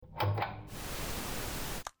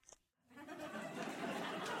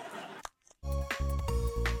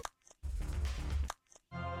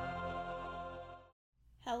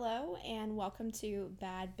Hello and welcome to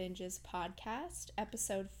Bad Binges Podcast,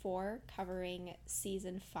 episode 4, covering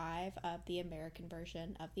season 5 of the American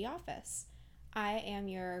version of The Office. I am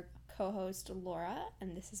your co-host Laura,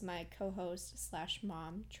 and this is my co-host /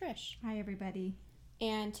 mom Trish. Hi everybody.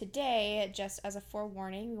 And today, just as a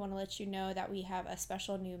forewarning, we want to let you know that we have a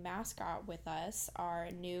special new mascot with us, our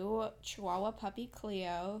new Chihuahua puppy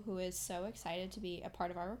Cleo, who is so excited to be a part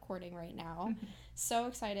of our recording right now. So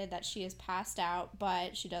excited that she is passed out,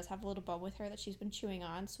 but she does have a little bone with her that she's been chewing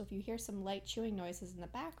on, so if you hear some light chewing noises in the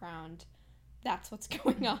background, that's what's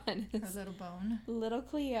going on. Her little bone. Little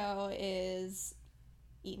Cleo is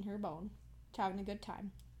eating her bone, having a good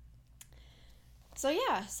time. So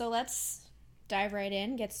let's dive right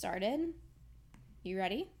in, get started. You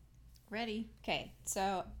ready? Ready. Okay,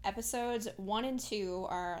 so episodes 1 and 2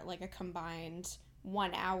 are like a combined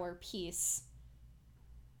 1 hour piece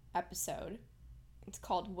episode. It's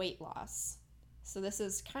called Weight Loss. So this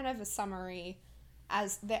is kind of a summary. I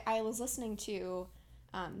was listening to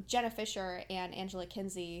Jenna Fisher and Angela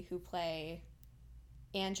Kinsey, who play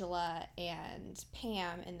Angela and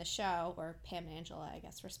Pam in the show, or Pam and Angela, I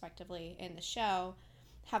guess, respectively, in the show,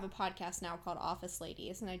 have a podcast now called Office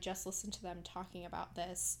Ladies, and I just listened to them talking about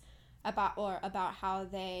this, about how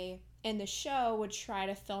they, in the show, would try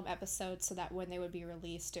to film episodes so that when they would be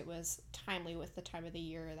released, it was timely with the time of the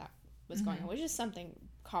year that was going on, which is something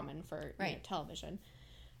common for television.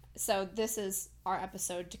 So this is our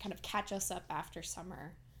episode to kind of catch us up after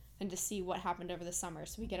summer and to see what happened over the summer.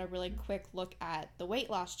 So we get a really quick look at the weight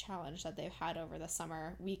loss challenge that they've had over the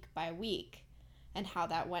summer, week by week, and how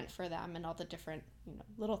that went for them and all the different,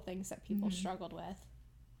 little things that people struggled with.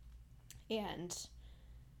 And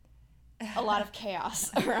a lot of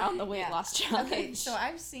chaos around the weight loss challenge. Okay, so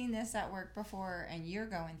I've seen this at work before, and you're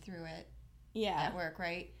going through it at work,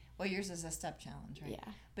 right? Well, yours is a step challenge, right?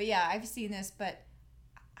 Yeah. But yeah, I've seen this, but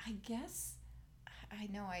I guess I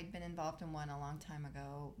know I'd been involved in one a long time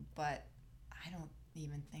ago, but I don't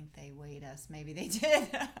even think they weighed us. Maybe they did.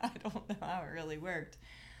 I don't know how it really worked.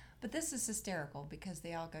 But this is hysterical because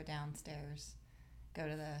they all go downstairs, go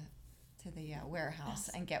to the warehouse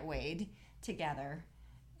and get weighed together.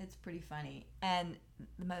 It's pretty funny. And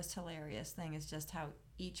the most hilarious thing is just how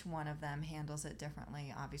each one of them handles it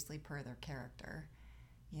differently, obviously per their character.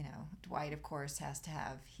 Dwight, of course,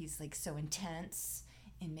 he's like so intense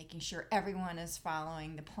in making sure everyone is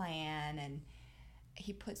following the plan, and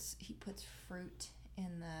he puts fruit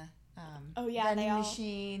in the vending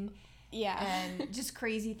machine. Yeah. And just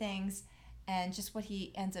crazy things, and just what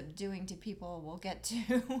he ends up doing to people we'll get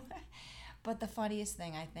to. But the funniest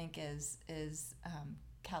thing, I think, is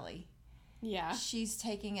Kelly. Yeah. She's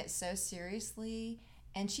taking it so seriously,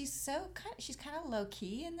 and she's kind of low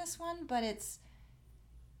key in this one, but it's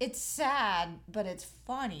sad, but it's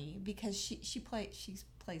funny because she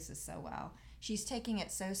plays this so well. She's taking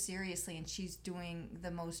it so seriously, and she's doing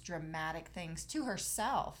the most dramatic things to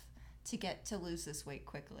herself to lose this weight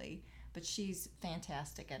quickly. But she's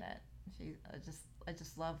fantastic in it. I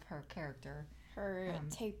just love her character. Her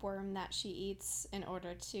tapeworm that she eats in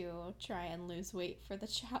order to try and lose weight for the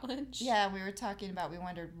challenge. Yeah, we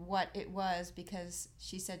wondered what it was, because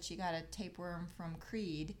she said she got a tapeworm from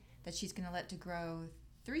Creed that she's going to let to grow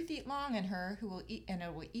 3 feet long in her, who will eat, and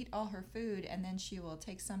it will eat all her food, and then she will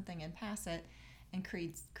take something and pass it. And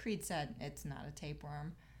Creed said it's not a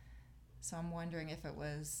tapeworm. So I'm wondering if it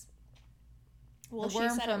was the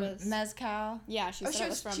worm from Mezcal. Yeah, she said it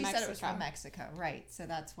was from Mexico. She said it was from Mexico, right? So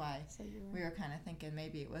that's why we were kind of thinking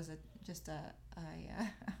maybe it was just an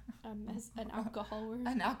alcohol worm.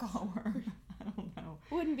 An alcohol worm. I don't know.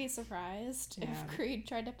 Wouldn't be surprised if Creed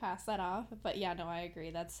tried to pass that off. But yeah, no, I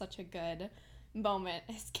agree. That's such a good moment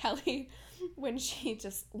is Kelly when she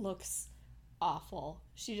just looks awful.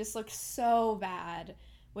 She just looks so bad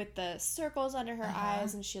with the circles under her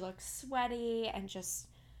eyes, and she looks sweaty and just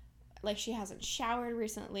like she hasn't showered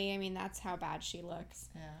recently. I mean, that's how bad she looks.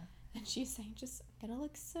 Yeah. And she's saying, just, I'm gonna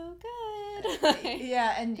look so good.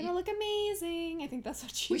 Yeah, and gonna look amazing. I think that's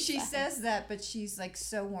what she said. She says that, but she's like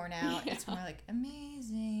so worn out. Yeah. It's more like,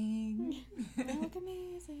 amazing. Gonna look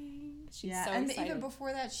amazing. She's so and excited. even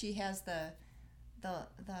before that, she has the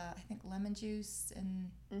I think lemon juice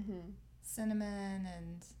and cinnamon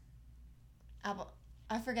and apple.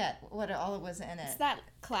 I forget what all it was in it. It's that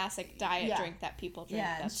classic diet drink that people drink.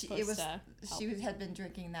 Yeah, that's she had been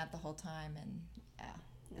drinking that the whole time, and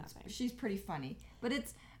nothing. She's pretty funny. But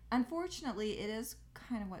it's unfortunately it is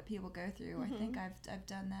kind of what people go through. I think I've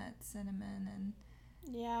done that cinnamon and.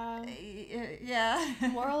 Yeah.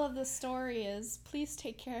 Moral of the story is please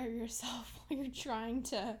take care of yourself while you're trying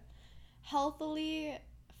to healthily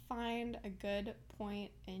find a good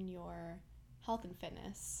point in your health and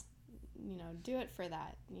fitness. You know, do it for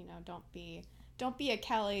that. You know, don't be a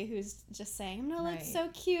Kelly who's just saying, I'm gonna look so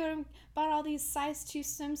cute. I bought all these size 2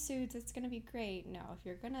 swimsuits. It's gonna be great. No, if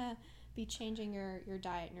you're gonna be changing your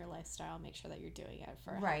diet and your lifestyle, make sure that you're doing it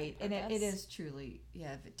for a healthy purpose. And it is truly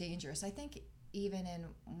dangerous. I think even in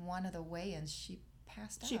one of the weigh-ins, she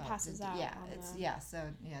passed out. She passes out. Yeah, so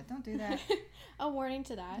don't do that. A warning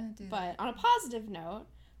to that. Don't do that. On a positive note,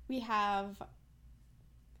 we have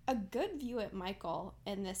a good view at Michael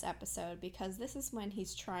in this episode, because this is when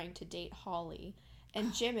he's trying to date Holly,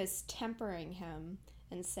 and Jim is tempering him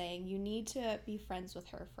and saying, you need to be friends with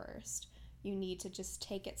her first. You need to just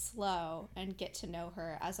take it slow and get to know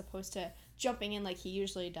her, as opposed to jumping in like he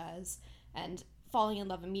usually does and falling in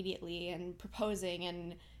love immediately and proposing.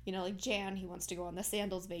 And, you know, like Jan, he wants to go on the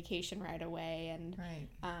sandals vacation right away. And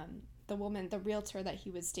the woman, the realtor that he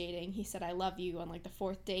was dating, he said, I love you on like the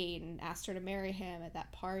 4th date, and asked her to marry him at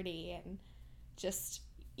that party. And just,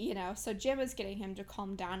 you know, so Jim is getting him to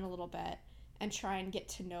calm down a little bit and try and get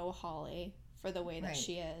to know Holly for the way that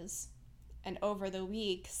she is. And over the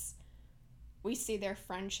weeks, we see their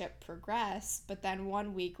friendship progress, but then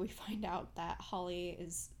one week we find out that Holly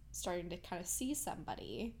is starting to kind of see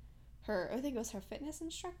somebody. I think it was her fitness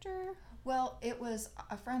instructor. Well, it was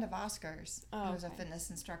a friend of Oscar's who was a fitness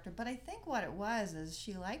instructor. But I think what it was is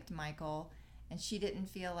she liked Michael, and she didn't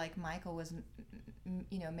feel like Michael was,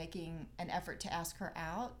 making an effort to ask her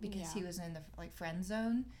out, because he was in the friend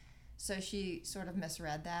zone. So she sort of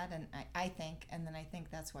misread that, and I think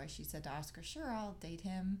that's why she said to Oscar, sure, I'll date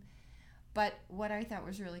him. But what I thought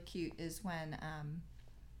was really cute is when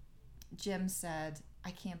Jim said, I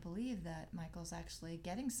can't believe that Michael's actually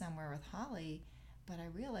getting somewhere with Holly, but I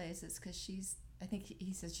realize it's because I think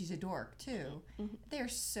he says she's a dork too. Mm-hmm. They're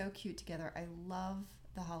so cute together. I love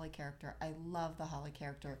the Holly character.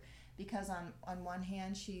 Because on one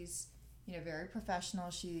hand, she's, very professional.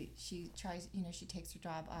 She tries, she takes her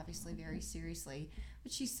job obviously very seriously,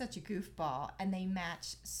 but she's such a goofball, and they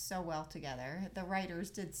match so well together. The writers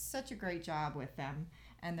did such a great job with them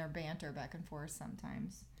and their banter back and forth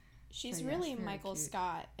sometimes. She's really Michael cute.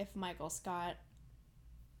 Scott, if Michael Scott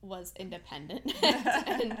was independent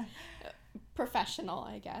and professional,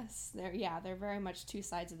 I guess. They're very much two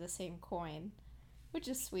sides of the same coin, which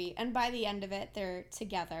is sweet. And by the end of it, they're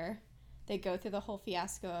together. They go through the whole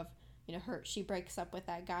fiasco of, she breaks up with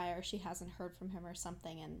that guy, or she hasn't heard from him or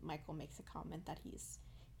something, and Michael makes a comment that he's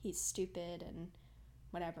stupid and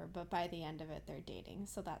whatever, but by the end of it, they're dating,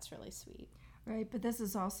 so that's really sweet. Right, but this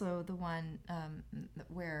is also the one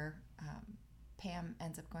where Pam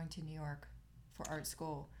ends up going to New York for art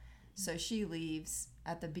school. So she leaves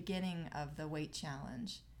at the beginning of the weight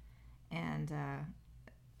challenge, and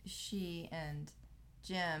she and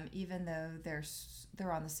Jim, even though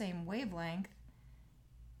they're on the same wavelength,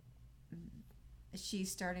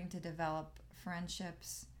 she's starting to develop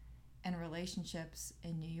friendships and relationships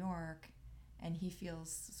in New York, and he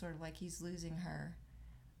feels sort of like he's losing her.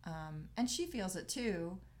 And she feels it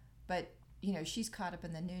too, but, she's caught up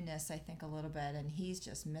in the newness, I think, a little bit, and he's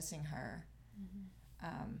just missing her.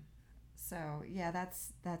 Mm-hmm.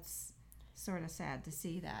 That's sort of sad to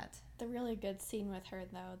see that. The really good scene with her,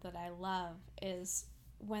 though, that I love is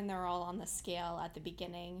when they're all on the scale at the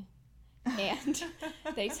beginning, and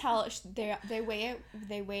they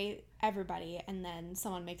weigh everybody, and then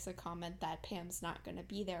someone makes a comment that Pam's not going to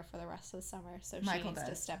be there for the rest of the summer, so she needs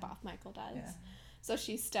to step off. Michael does. Yeah. So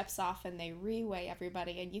she steps off, and they re-weigh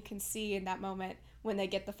everybody, and you can see in that moment when they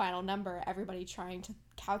get the final number, everybody trying to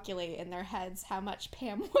calculate in their heads how much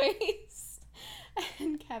Pam weighs,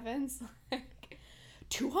 and Kevin's like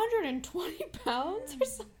 220 pounds or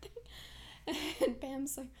something. And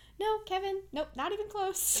Pam's like, no, Kevin, nope, not even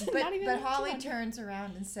close. But Holly turns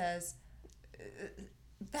around and says,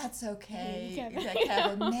 that's okay,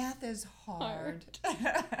 Kevin. Math is hard.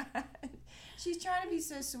 She's trying to be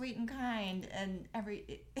so sweet and kind, and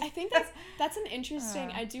I think that's an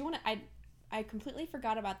interesting. I completely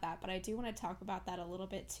forgot about that, but I do want to talk about that a little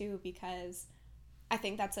bit too, because I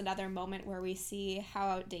think that's another moment where we see how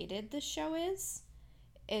outdated this show is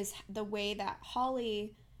the way that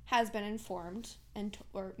Holly has been informed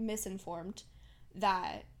or misinformed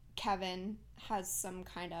that Kevin has some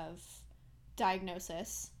kind of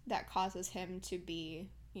diagnosis that causes him to be,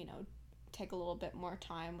 take a little bit more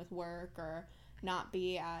time with work, or not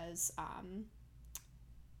be as I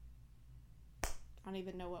don't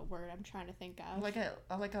even know what word I'm trying to think of. Like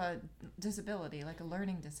a disability, like a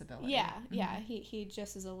learning disability. Yeah, mm-hmm. Yeah. He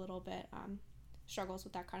just is a little bit struggles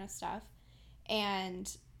with that kind of stuff,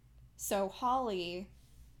 and so Holly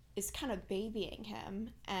is kind of babying him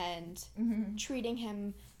and mm-hmm. treating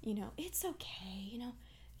him, it's okay,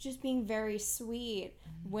 just being very sweet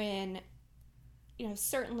when,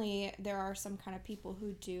 certainly there are some kind of people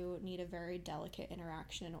who do need a very delicate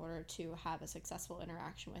interaction in order to have a successful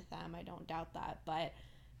interaction with them. I don't doubt that. But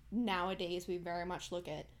nowadays we very much look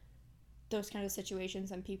at those kind of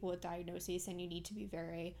situations and people with diagnoses, and you need to be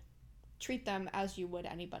treat them as you would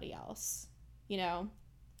anybody else,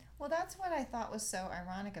 Well, that's what I thought was so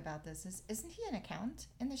ironic about this isn't he an accountant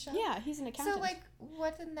in the show? Yeah, he's an accountant. So, like,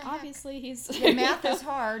 what in the Obviously, he's... Yeah, math is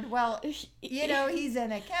hard. Well, he's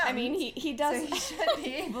an accountant. I mean, he does... So he should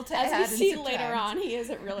be able to as add we see and later on, he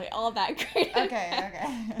isn't really all that great.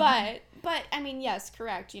 Okay. But, I mean, yes,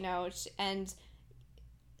 correct, and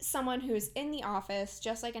someone who's in the office,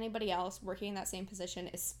 just like anybody else, working in that same position,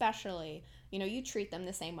 especially, you treat them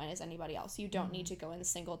the same way as anybody else. You don't need to go and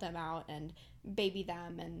single them out and baby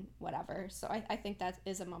them and whatever. So I think that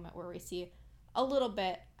is a moment where we see a little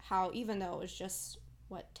bit how, even though it was just,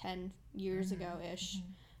 10 years ago-ish,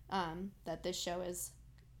 that this show is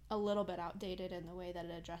a little bit outdated in the way that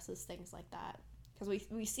it addresses things like that. Because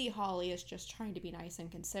we see Holly as just trying to be nice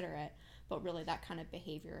and considerate, but really that kind of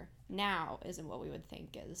behavior now isn't what we would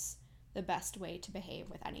think is the best way to behave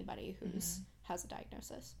with anybody who's has a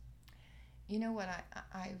diagnosis. You know what?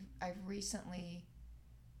 I've recently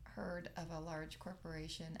heard of a large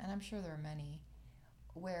corporation, and I'm sure there are many,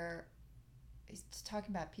 where it's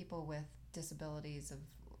talking about people with disabilities of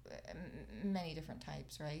many different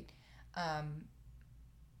types, right?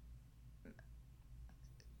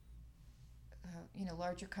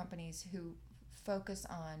 Larger companies who focus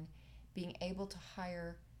on being able to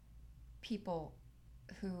hire people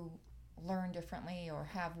who learn differently or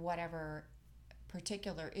have whatever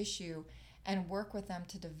particular issue and work with them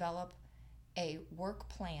to develop a work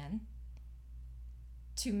plan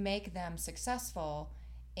to make them successful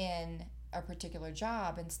in a particular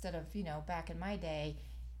job instead of, back in my day,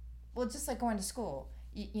 well, just like going to school.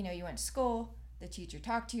 You went to school, the teacher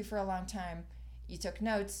talked to you for a long time, you took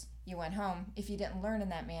notes, you went home. If you didn't learn in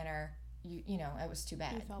that manner, it was too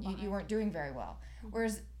bad. You weren't doing very well.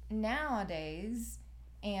 Whereas nowadays,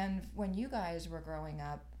 and when you guys were growing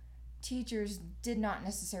up, teachers did not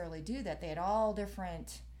necessarily do that. They had all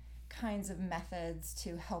different kinds of methods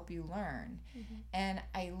to help you learn. And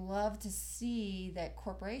I love to see that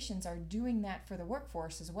corporations are doing that for the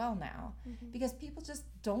workforce as well now, because people just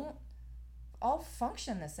don't all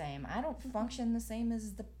function the same. I don't function the same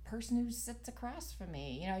as the person who sits across from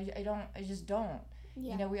me. I just don't.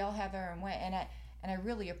 Yeah. We all have our own way, and I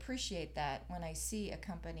really appreciate that when I see a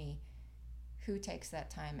company who takes that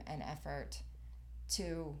time and effort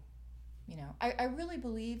to, I really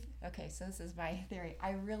believe, okay, so this is my theory,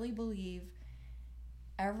 I really believe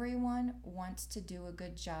everyone wants to do a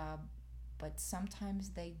good job, but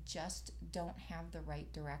sometimes they just don't have the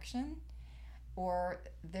right direction, or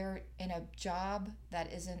they're in a job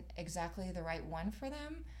that isn't exactly the right one for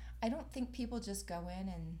them. I don't think people just go in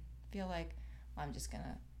and feel like, well, I'm just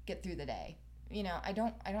gonna get through the day. I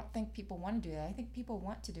don't think people want to do that. I think people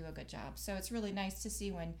want to do a good job. So it's really nice to see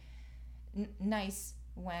when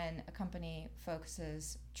a company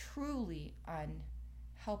focuses truly on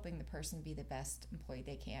helping the person be the best employee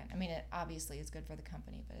they can. I mean, it obviously is good for the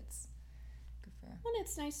company, but it's good for... And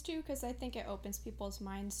it's nice, too, because I think it opens people's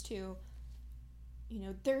minds to,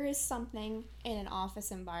 there is something in an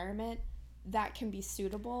office environment that can be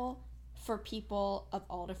suitable for people of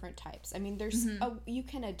all different types. I mean, there's you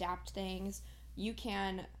can adapt things, you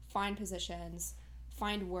can find positions,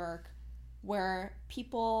 find work where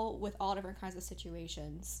people with all different kinds of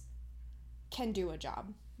situations can do a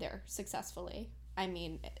job there successfully. I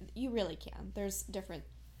mean, you really can. There's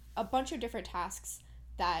a bunch of different tasks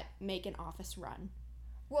that make an office run.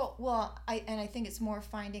 I think it's more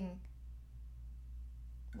finding,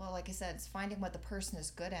 like I said, it's finding what the person is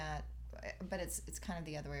good at, but it's kind of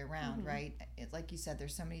the other way around, right? Like you said,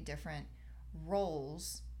 there's so many different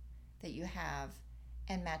roles that you have,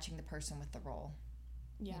 and matching the person with the role.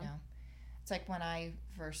 Yeah. It's like when I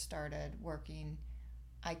first started working,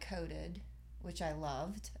 I coded, which I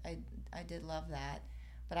loved. I did love that.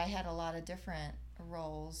 But I had a lot of different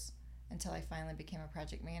roles until I finally became a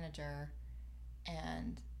project manager,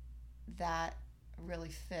 and that really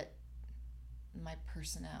fit my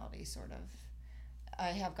personality, sort of. I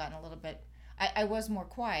have gotten a little bit... I was more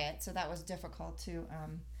quiet, so that was difficult to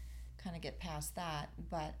kind of get past that,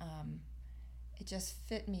 but it just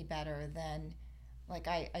fit me better than... Like,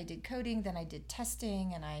 I did coding, then I did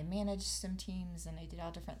testing, and I managed some teams, and I did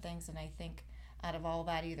all different things, and I think out of all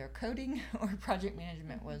that, either coding or project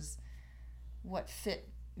management was what fit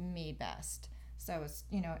me best. So, it's,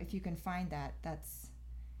 if you can find that, that's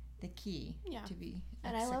the key to be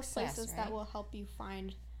and I love success, places right? that will help you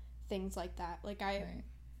find things like that. Like, I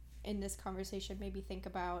in this conversation made me think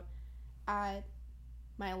about at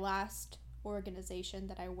my last organization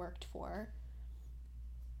that I worked for,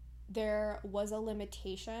 there was a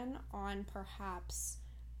limitation on perhaps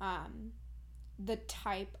the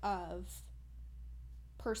type of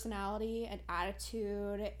personality and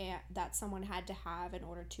attitude that someone had to have in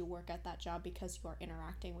order to work at that job, because you are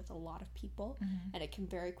interacting with a lot of people, and it can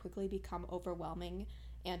very quickly become overwhelming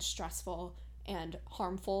and stressful and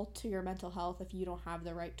harmful to your mental health if you don't have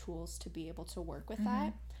the right tools to be able to work with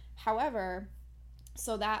that. However,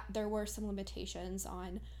 so that there were some limitations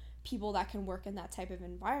on people that can work in that type of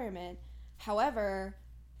environment. However,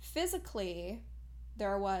 physically,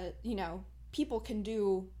 there was, people can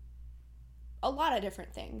do a lot of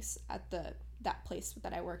different things at that place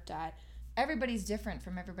that I worked at. Everybody's different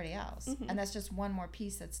from everybody else, and that's just one more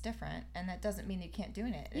piece that's different, and that doesn't mean you can't do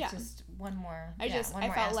it. It's just one more. I felt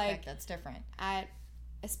aspect like that's different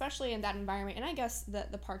especially in that environment, and I guess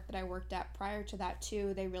the park that I worked at prior to that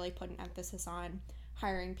too, they really put an emphasis on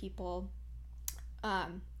hiring people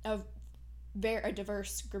of a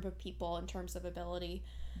diverse group of people in terms of ability.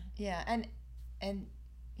 Yeah, and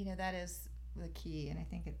that is the key, and I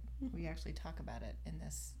think we actually talk about it in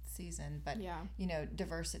this season, but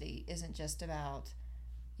diversity isn't just about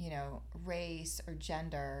race or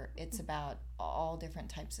gender. It's about all different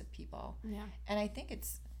types of people. And I think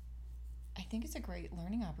it's a great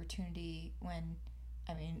learning opportunity when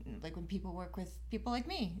people work with people like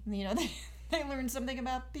me, they learn something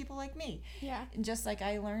about people like me. And just like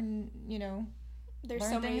I learn there's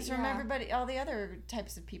learn so things many, from everybody, all the other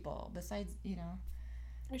types of people besides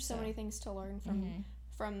there's so many things to learn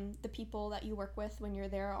from the people that you work with when you're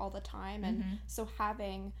there all the time. And so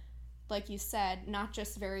having, like you said, not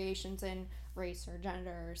just variations in race or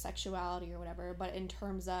gender or sexuality or whatever, but in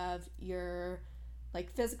terms of your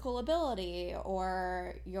physical ability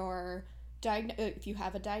or your if you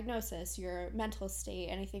have a diagnosis, your mental state,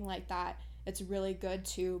 anything like that, it's really good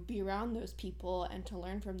to be around those people and to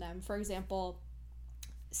learn from them. For example,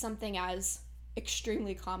 something as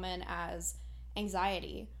extremely common as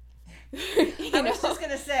anxiety. I was just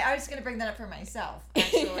going to bring that up for myself,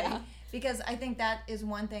 actually, because I think that is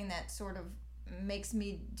one thing that sort of makes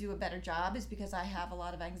me do a better job, is because I have a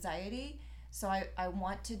lot of anxiety. So I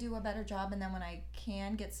want to do a better job, and then when I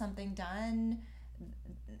can get something done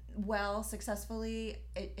well, successfully,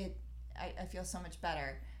 I feel so much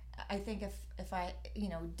better. I think if I,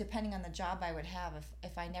 depending on the job I would have,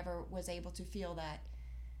 if I never was able to feel that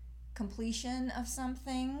completion of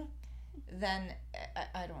something, then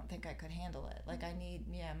I don't think I could handle it. I need,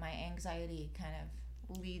 my anxiety kind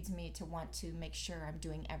of leads me to want to make sure I'm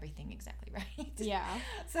doing everything exactly right.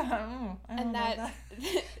 So I don't know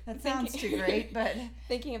that sounds too great, but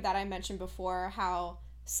thinking of that, I mentioned before how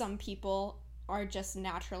some people are just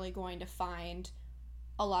naturally going to find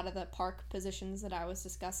a lot of the park positions that I was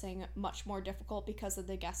discussing much more difficult because of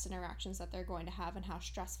the guest interactions that they're going to have and how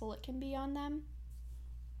stressful it can be on them.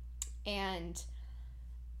 And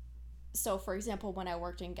so, for example, when I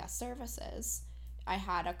worked in guest services, I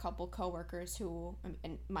had a couple coworkers who,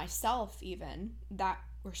 and myself even, that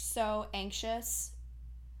were so anxious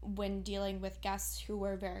when dealing with guests who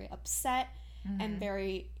were very upset and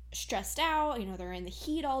very stressed out. They're in the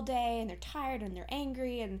heat all day and they're tired and they're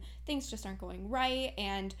angry and things just aren't going right.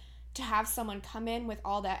 And to have someone come in with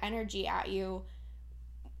all that energy at you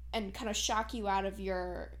and kind of shock you out of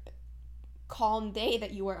your calm day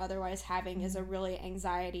that you were otherwise having is a really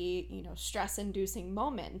anxiety, stress-inducing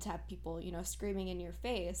moment, to have people, screaming in your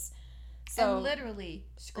face. So and literally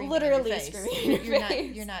screaming in your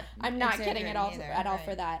face. You're not I'm not kidding at all right.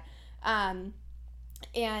 for that.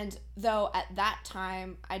 And though at that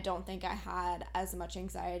time I don't think I had as much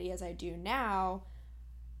anxiety as I do now,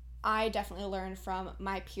 I definitely learned from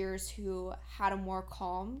my peers who had a more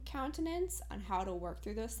calm countenance on how to work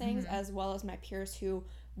through those things, as well as my peers who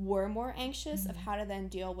were more anxious of how to then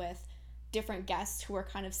deal with different guests who were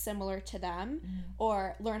kind of similar to them,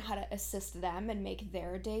 or learn how to assist them and make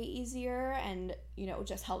their day easier and,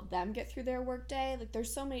 just help them get through their work day.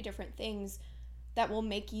 There's so many different things that will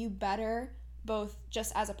make you better, both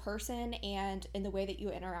just as a person and in the way that you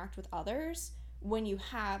interact with others when you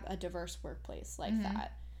have a diverse workplace like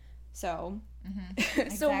that. So,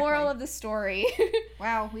 Exactly. So moral of the story.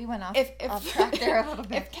 Wow, we went off track there a little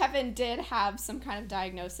bit. If Kevin did have some kind of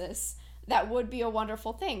diagnosis, that would be a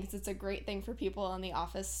wonderful thing, because it's a great thing for people in the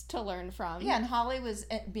office to learn from. Yeah, and Holly was,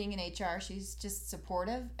 being in HR, she's just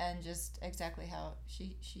supportive and just exactly how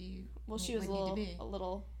she was need to be. a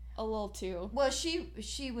little too. Well,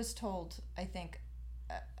 she was told, I think,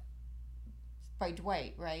 by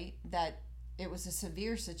Dwight, right, that it was a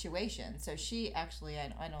severe situation. So she actually, I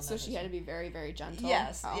don't know. So she had to be very, very gentle.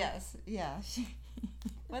 Yes, Oh. yes, yeah.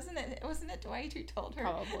 Wasn't it Dwight who told her?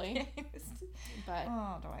 Probably. But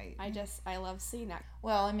oh, Dwight. I love seeing that.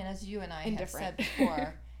 Well, I mean, as you and I have said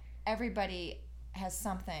before, everybody has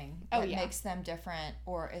something that makes them different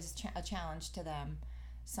or is a challenge to them.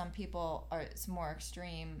 Some people it's more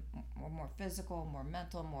extreme, or more physical, more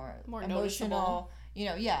mental, more emotional.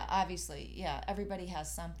 Noticeable. Obviously, everybody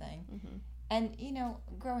has something. Mm-hmm. And,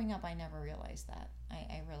 growing up, I never realized that.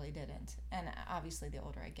 I really didn't. And obviously, the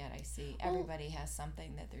older I get, I see everybody has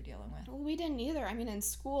something that they're dealing with. Well, we didn't either. I mean, in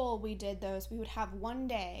school, we did those. We would have one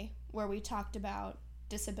day where we talked about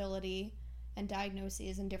disability and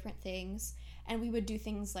diagnoses and different things. And we would do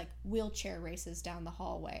things like wheelchair races down the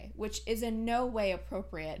hallway, which is in no way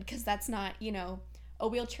appropriate because that's not, a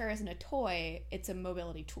wheelchair isn't a toy, it's a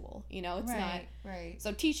mobility tool, it's not. Right.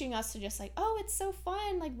 So teaching us to just like, oh, it's so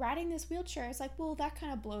fun, like riding this wheelchair, it's like, well, that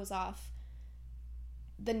kind of blows off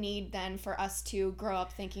the need then for us to grow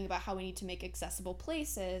up thinking about how we need to make accessible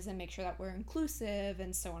places and make sure that we're inclusive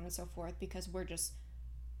and so on and so forth, because we're just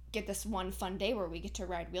get this one fun day where we get to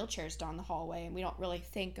ride wheelchairs down the hallway and we don't really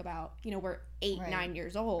think about, we're 9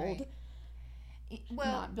 years old. Right.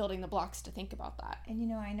 Well, not building the blocks to think about that.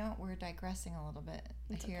 And I know we're digressing a little bit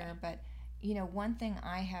here, okay. But one thing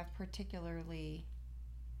I have particularly,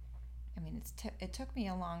 I mean, it took me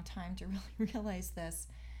a long time to really realize this,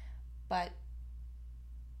 but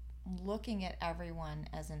looking at everyone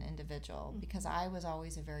as an individual, because I was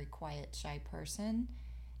always a very quiet, shy person,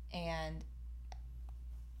 and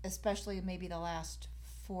especially maybe the last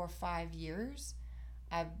 4 or 5 years,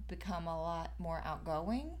 I've become a lot more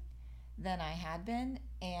outgoing than I had been.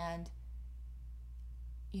 And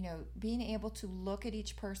being able to look at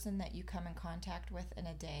each person that you come in contact with in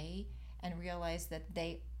a day and realize that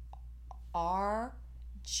they are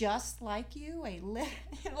just like you,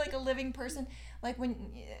 like a living person. Like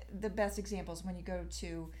when the best example is when you go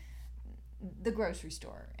to the grocery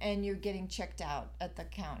store and you're getting checked out at the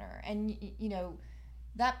counter, and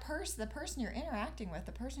that the person you're interacting with,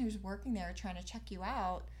 the person who's working there trying to check you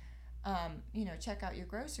out, check out your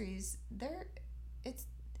groceries,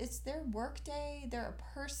 it's their work day, they're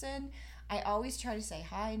a person. I always try to say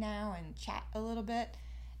hi now and chat a little bit,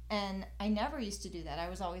 and I never used to do that. I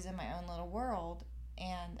was always in my own little world.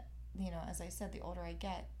 And as I said, the older I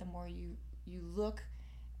get, the more you look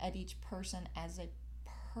at each person as a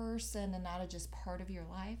person and not just part of your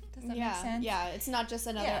life. Does that make sense? Yeah, it's not just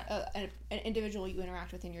another an individual you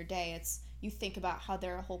interact with in your day. It's you think about how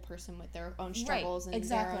they're a whole person with their own struggles and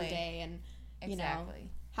their own day, and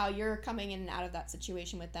how you're coming in and out of that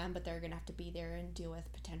situation with them, but they're gonna have to be there and deal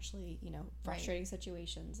with potentially frustrating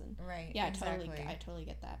situations. And I totally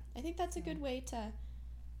get that. I think that's a good way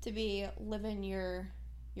to be living your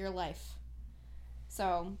life.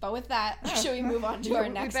 So, but with that, should we move on to our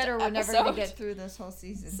next episode? We're never going to get through this whole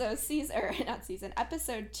season. So,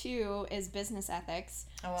 episode 2 is business ethics.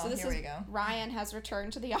 Oh, well, so here we go. Ryan has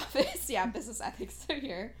returned to the office. Business ethics are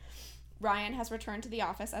here. Ryan has returned to the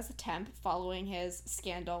office as a temp following his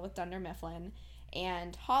scandal with Dunder Mifflin.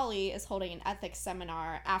 And Holly is holding an ethics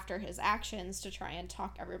seminar after his actions to try and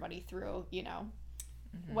talk everybody through,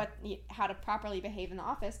 how to properly behave in the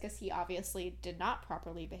office, because he obviously did not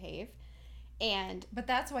properly behave. But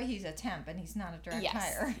that's why he's a temp and he's not a direct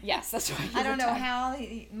hire. Yes, that's why he's I don't know how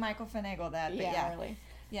Michael finagled that, but really.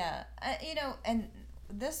 Yeah. And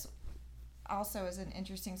this also is an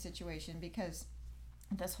interesting situation because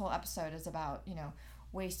this whole episode is about,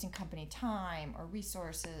 wasting company time or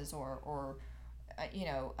resources or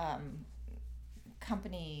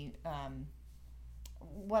company,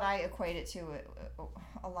 what I equate it to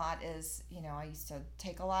a lot is, I used to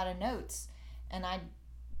take a lot of notes and I'd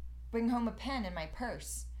bring home a pen in my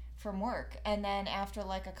purse from work, and then after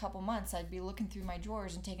like a couple months I'd be looking through my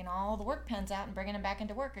drawers and taking all the work pens out and bringing them back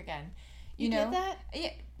into work again. You did that?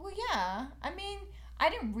 Yeah. Well, yeah. I mean, I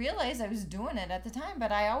didn't realize I was doing it at the time,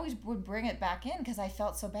 but I always would bring it back in because I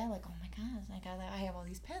felt so bad. Like, oh my God, I have all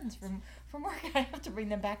these pens from work. I have to bring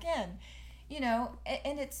them back in.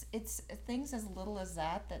 And it's things as little as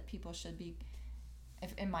that people should be,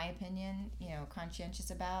 in my opinion, conscientious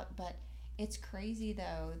about. But it's crazy,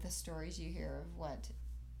 though, the stories you hear of what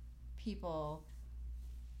people,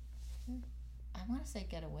 I want to say,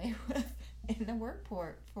 get away with in the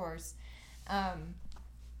workforce.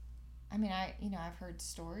 I mean, I've heard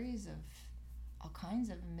stories of all kinds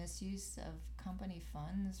of misuse of company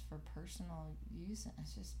funds for personal use, and it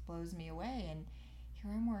just blows me away. And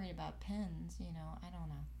here I'm worried about pens, I don't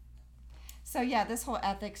know. So, this whole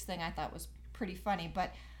ethics thing I thought was pretty funny,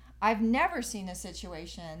 but I've never seen a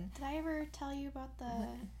situation. Did I ever tell you about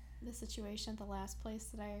the situation at the last place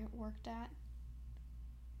that I worked at.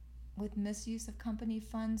 With misuse of company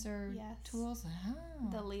funds or Yes. tools? Oh.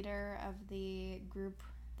 The leader of the group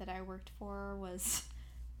that I worked for was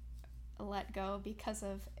let go because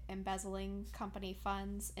of embezzling company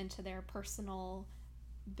funds into their personal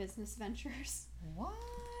business ventures. What?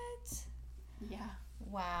 Yeah.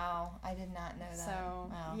 Wow, I did not know that. So,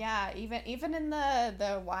 wow. yeah, even in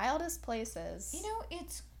the wildest places. You know,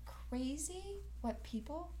 it's crazy what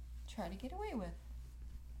people try to get away with.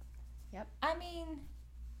 Yep. I mean,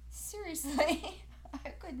 seriously, I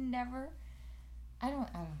could never. I don't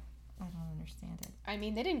understand it. I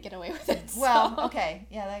mean, they didn't get away with it. Well, so okay,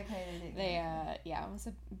 yeah, they did. yeah, it was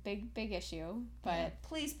a big issue, but Yeah,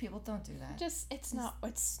 please, people, don't do that. it's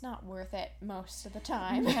not worth it most of the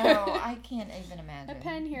time. No, I can't even imagine. A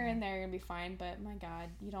pen here and there gonna be fine, but my God,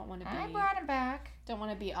 you don't want to be. I brought him back. Don't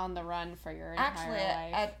want to be on the run for your entire Actually,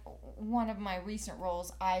 life. at one of my recent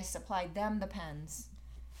roles, I supplied them the pens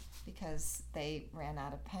because they ran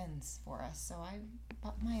out of pens for us. So I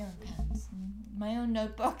bought my own pens, my own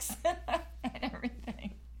notebooks, and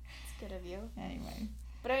everything. It's good of you. Anyway.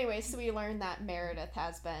 But anyway, so we learned that Meredith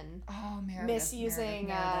has been Meredith,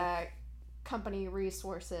 misusing company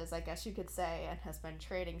resources, I guess you could say, and has been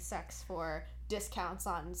trading sex for discounts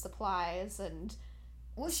on supplies and.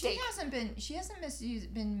 Well, steak. She hasn't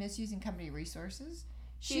been misusing company resources.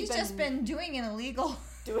 She's just been doing an illegal.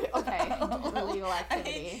 Illegal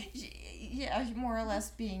activity. Yeah, more or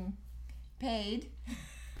less being paid.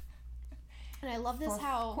 And I love this for,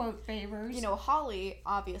 how quote, favors. You know, Holly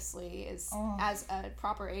obviously is as a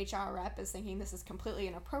proper HR rep is thinking this is completely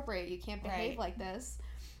inappropriate. You can't behave like this.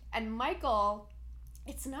 And Michael,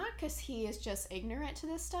 it's not because he is just ignorant to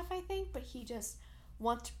this stuff, I think, but he just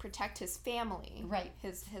wants to protect his family, right?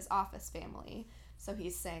 His office family. So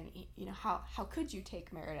he's saying, you know, how could you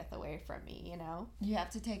take Meredith away from me? You know, you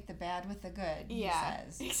have to take the bad with the good. Yeah,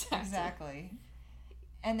 he says exactly.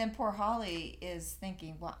 And then poor Holly is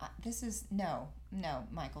thinking, well, this is no,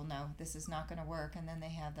 Michael, no, this is not going to work. And then they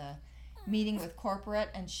have the meeting with corporate,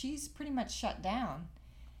 and she's pretty much shut down.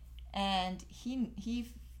 And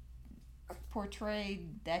he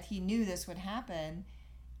portrayed that he knew this would happen,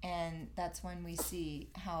 and that's when we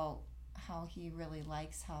see how he really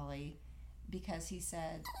likes Holly, because he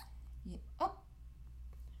said,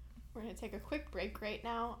 we're going to take a quick break right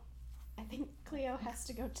now. I think Cleo has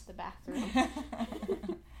to go to the bathroom.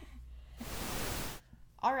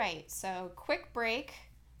 All right, so quick break,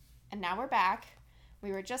 and now we're back.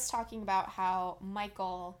 We were just talking about how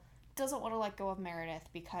Michael doesn't want to let go of Meredith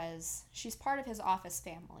because she's part of his office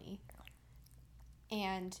family.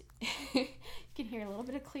 And you can hear a little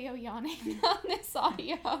bit of Cleo yawning on this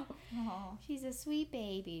audio. Oh. She's a sweet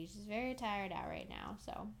baby. She's very tired out right now,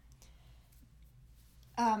 so.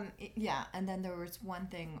 Yeah, and then there was one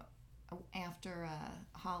thing after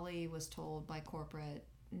Holly was told by corporate,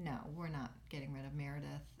 no, we're not getting rid of Meredith,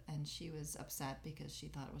 and she was upset because she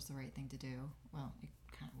thought it was the right thing to do. Well, it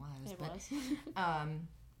kind of was. It was.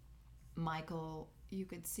 Michael, you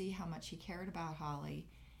could see how much he cared about Holly,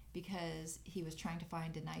 because he was trying to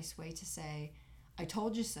find a nice way to say, I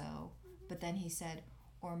told you so, but then he said,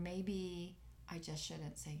 or maybe I just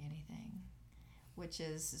shouldn't say anything, which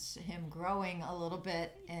is him growing a little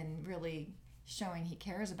bit and really showing he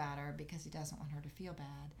cares about her because he doesn't want her to feel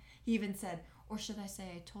bad. He even said, or should I say,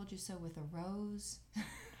 I told you so with a rose?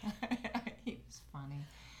 He was funny.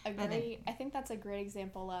 I think that's a great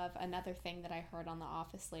example of another thing that I heard on the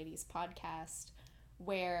Office Ladies podcast,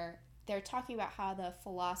 where they're talking about how the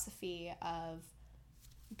philosophy of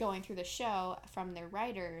going through the show from their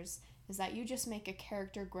writers is that you just make a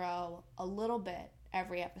character grow a little bit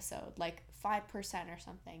every episode, like 5% or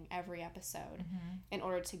something every episode, in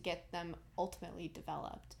order to get them ultimately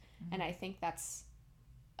developed. And I think that's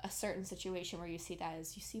a certain situation where you see that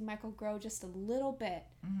is you see Michael grow just a little bit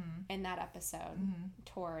in that episode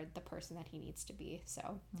toward the person that he needs to be.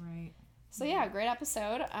 So right. So yeah, great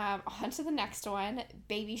episode. On to the next one,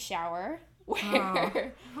 baby shower,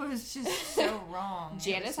 where it was just so wrong.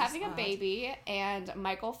 Jan is having a baby, and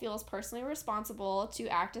Michael feels personally responsible to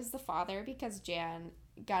act as the father because Jan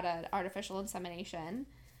got an artificial insemination.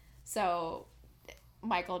 So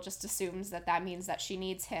Michael just assumes that means that she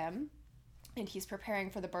needs him, and he's preparing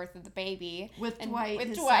for the birth of the baby. With Dwight,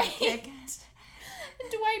 his Dwight. sidekick.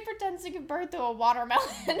 Dwight pretends to give birth to a watermelon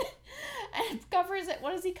and covers it.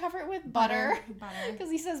 What does he cover it with? Butter. Because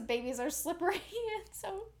he says babies are slippery. And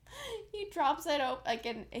so he drops it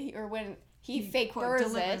open, when he fake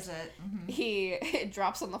births it. It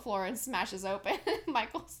drops on the floor and smashes open.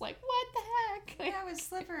 Michael's like, what the heck? That was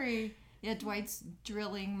slippery. Yeah, Dwight's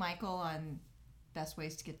drilling Michael on best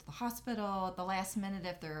ways to get to the hospital at the last minute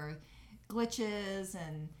if there are glitches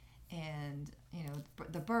and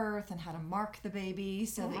the birth and how to mark the baby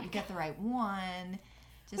so that you get the right one.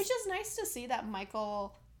 Which is nice to see that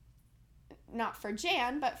Michael, not for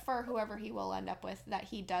Jan, but for whoever he will end up with, that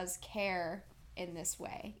he does care in this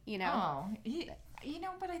way, Oh,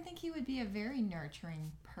 but I think he would be a very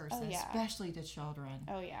nurturing person, especially to children.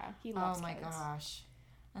 Oh, yeah. He loves kids. kids. Gosh.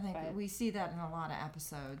 I think we see that in a lot of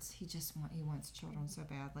episodes. He wants children so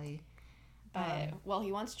badly. But,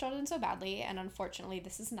 he wants children so badly, and unfortunately,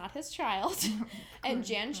 this is not his child. And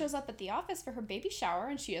Jan shows up at the office for her baby shower,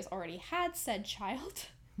 and she has already had said child.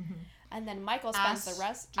 And then Michael spends the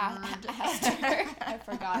rest... Astrid. I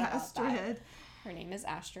forgot about that. Her name is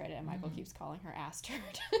Astrid, and Michael keeps calling her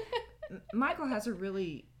Astrid. Michael has a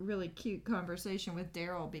really, really cute conversation with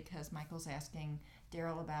Daryl because Michael's asking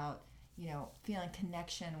Daryl about, feeling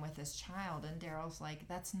connection with his child. And Daryl's like,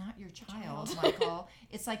 that's not your child, Michael.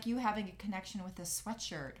 It's like you having a connection with a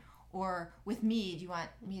sweatshirt. Or with me, do you want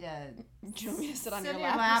me to sit on your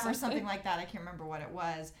lap or something like that? I can't remember what it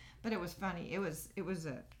was, but it was funny. It was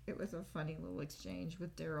a funny little exchange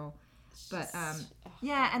with Daryl. But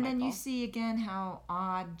and then you see again how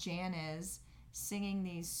odd Jan is singing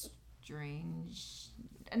these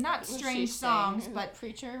not strange songs, but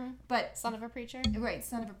son of a preacher, right?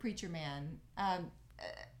 Son of a preacher man.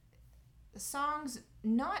 Songs,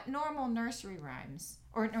 not normal nursery rhymes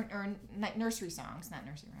or like nursery songs, not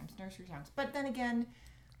nursery rhymes, nursery songs. But then again,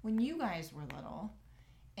 when you guys were little,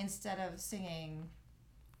 instead of singing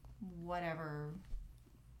whatever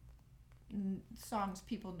songs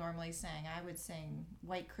people normally sang, I would sing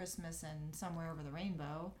White Christmas and Somewhere Over the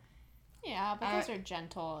Rainbow. Yeah, but those are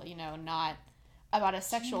gentle, not about a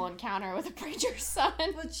sexual encounter with a preacher's son.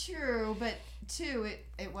 Well, true, but too,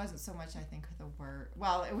 it wasn't so much, I think, the word.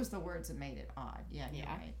 Well, it was the words that made it odd. Yeah, you're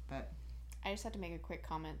right. But I just have to make a quick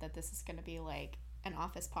comment that this is going to be like an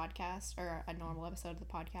Office podcast or a normal episode of the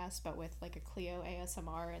podcast, but with like a Cleo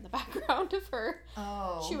ASMR in the background of her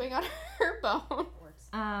chewing on her bone.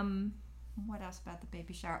 What else about the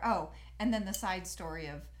baby shower? Oh, and then the side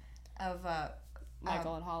story of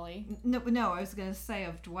Michael and Holly. No, I was gonna say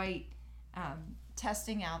of Dwight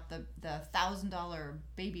testing out the $1,000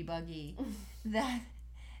 baby buggy that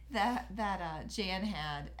Jan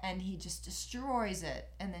had, and he just destroys it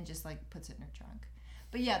and then just like puts it in her trunk.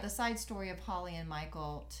 But yeah, the side story of Holly and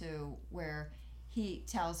Michael too, where he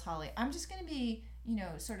tells Holly, "I'm just gonna be,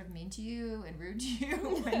 sort of mean to you and rude to you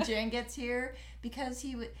when Jan gets here," because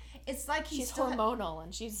he would. It's like she's hormonal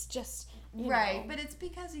and she's just right, but it's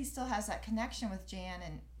because he still has that connection with Jan,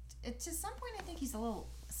 and to some point I think he's a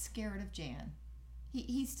little scared of Jan.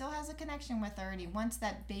 He still has a connection with her, and he wants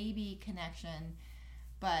that baby connection,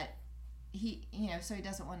 but he so he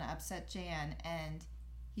doesn't want to upset Jan, and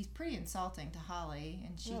he's pretty insulting to Holly,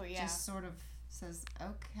 and she just sort of says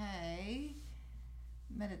okay,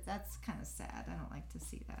 but that's kind of sad. I don't like to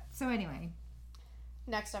see that. So anyway.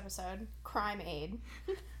 Next episode, Crime Aid.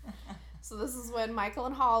 So this is when Michael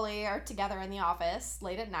and Holly are together in the office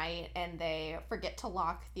late at night, and they forget to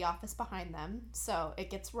lock the office behind them, so it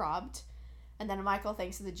gets robbed. And then Michael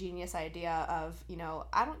thinks of the genius idea of,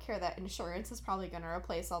 I don't care that insurance is probably going to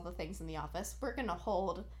replace all the things in the office. We're going to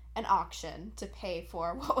hold an auction to pay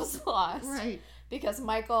for what was lost. Right. Because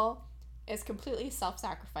Michael is completely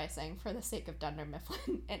self-sacrificing for the sake of Dunder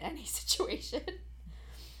Mifflin in any situation.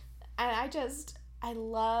 And I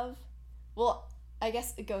love, I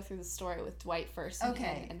guess go through the story with Dwight first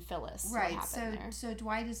and Phyllis. Right. So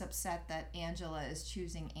Dwight is upset that Angela is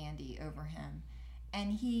choosing Andy over him.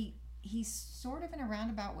 And he sort of in a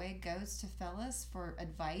roundabout way goes to Phyllis for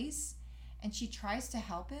advice, and she tries to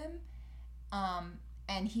help him.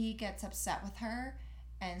 And he gets upset with her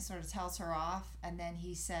and sort of tells her off. And then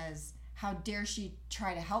he says, "How dare she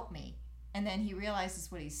try to help me?" And then he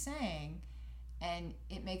realizes what he's saying, and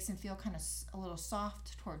it makes him feel kind of a little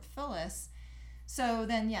soft toward Phyllis. So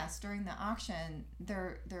then, yes, during the auction,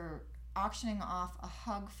 they're auctioning off a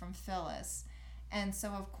hug from Phyllis. And so,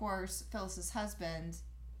 of course, Phyllis's husband,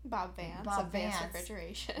 Bob Vance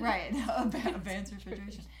Refrigeration. Right, Vance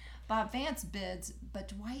Refrigeration. Bob Vance bids, but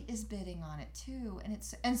Dwight is bidding on it too, and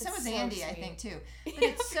so is Andy, sweet. I think too. But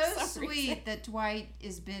it's so sweet that Dwight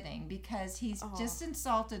is bidding, because he's just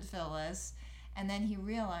insulted Phyllis, and then he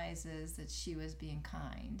realizes that she was being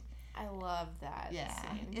kind. I love that. Yeah,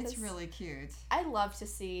 scene, it's really cute. I love to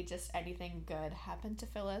see just anything good happen to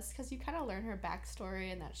Phyllis, because you kind of learn her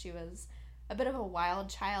backstory, and that she was a bit of a wild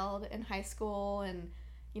child in high school, and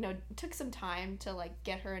took some time to like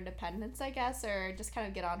get her independence, I guess, or just kind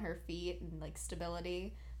of get on her feet and like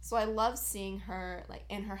stability. So I love seeing her like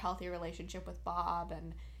in her healthy relationship with Bob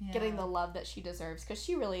and getting the love that she deserves, because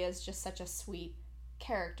she really is just such a sweet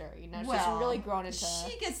character. You know, she's really grown into.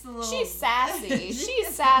 She gets a little. She's sassy. She's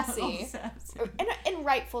sassy. In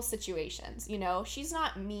rightful situations. You know, she's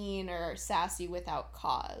not mean or sassy without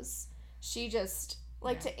cause. She just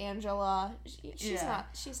to Angela. She's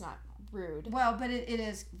not rude. Well, but it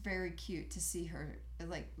is very cute to see her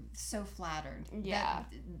like so flattered. Yeah,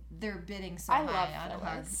 they're bidding so high on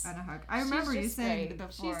a hug. I remember you saying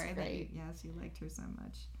before that you liked her so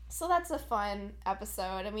much. So that's a fun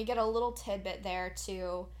episode, and we get a little tidbit there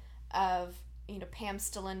too of Pam's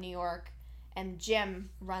still in New York, and Jim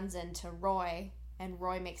runs into Roy, and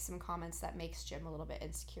Roy makes some comments that makes Jim a little bit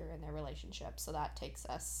insecure in their relationship. So that takes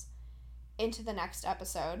us into the next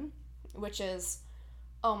episode, which is,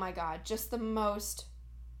 oh my god, just the most.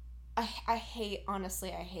 I hate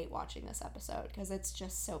watching this episode because it's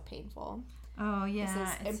just so painful. Oh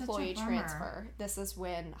yeah, this is employee transfer. This is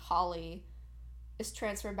when Holly is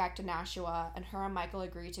transferred back to Nashua, and her and Michael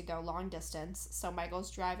agree to go long distance. So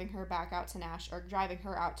Michael's driving her out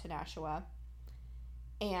to Nashua,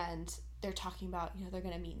 and they're talking about they're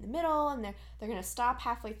gonna meet in the middle, and they're gonna stop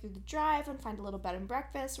halfway through the drive and find a little bed and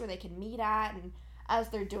breakfast where they can meet at. And as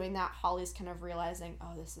they're doing that, Holly's kind of realizing,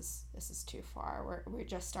 oh, this is too far. We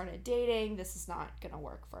just started dating. This is not gonna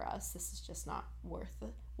work for us. This is just not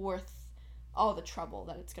worth all the trouble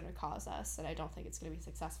that it's gonna cause us, and I don't think it's gonna be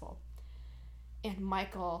successful. And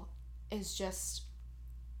Michael is just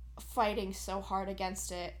fighting so hard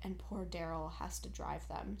against it, and poor Daryl has to drive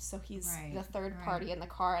them. So he's the third party in the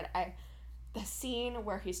car, and the scene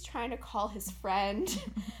where he's trying to call his friend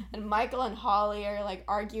and Michael and Holly are like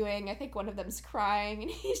arguing. I think one of them's crying,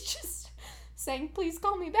 and he's just saying, please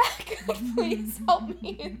call me back. Please help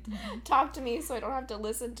me and talk to me so I don't have to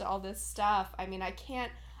listen to all this stuff. I mean, I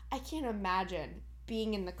can't imagine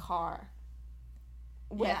being in the car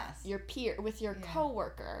with your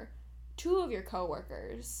coworker, two of your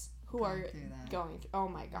coworkers who are going through. Oh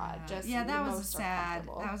my god, just that was a sad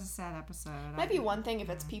episode. Might be one thing if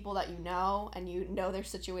it's people that and you know their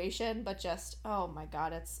situation, but just oh my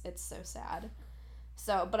god, it's so sad.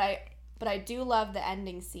 So, but I do love the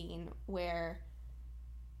ending scene where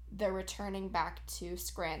they're returning back to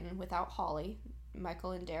Scranton without Holly,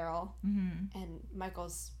 Michael and Daryl, and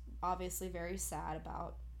Michael's obviously very sad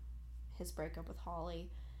about his breakup with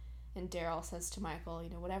Holly. And Daryl says to Michael,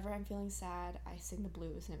 whenever I'm feeling sad, I sing the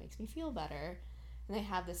blues and it makes me feel better. And they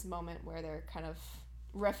have this moment where they're kind of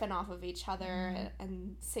riffing off of each other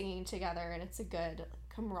and singing together, and it's a good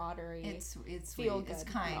camaraderie. It's feel good. It's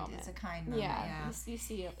kind. Moment. It's a kind moment. Yeah. You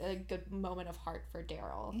see a good moment of heart for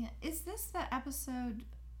Daryl. Yeah. Is this the episode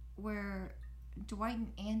where Dwight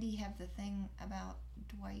and Andy have the thing about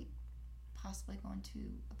Dwight possibly going to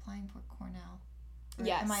applying for Cornell? Or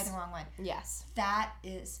yes. Am I the wrong one? Yes. That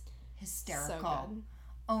is hysterical. So good.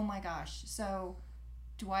 Oh my gosh. So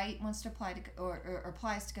Dwight wants to apply to or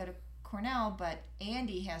applies to go to Cornell, but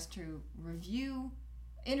Andy has to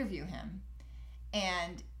interview him,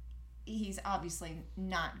 and he's obviously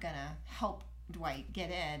not gonna help Dwight get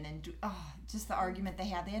in. And just the argument they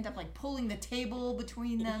have, they end up like pulling the table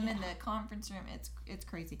between them in the conference room. It's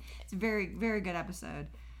crazy. It's a very, very good episode.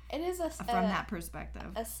 It is from that perspective.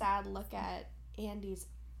 A sad look at Andy's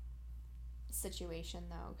situation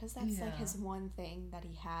though, because that's like his one thing that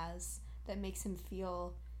he has that makes him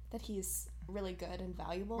feel that he's really good and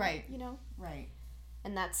valuable, right? Right.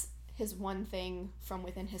 And that's his one thing from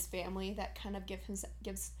within his family that kind of gives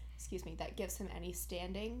him any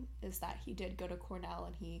standing, is that he did go to Cornell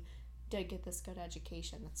and he did get this good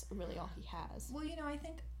education. That's really all he has. Well,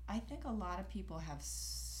 I think a lot of people have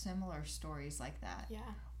similar stories like that. Yeah.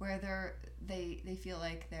 Where they feel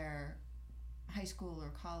like their high school or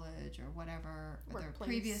college or whatever, or their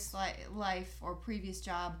previous life or previous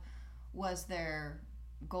job was their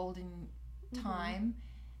golden time,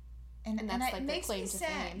 and that's like it makes me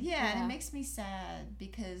sad. Yeah, and it makes me sad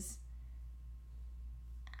because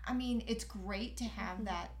I mean, it's great to have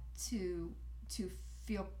that to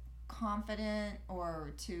feel confident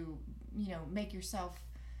or to make yourself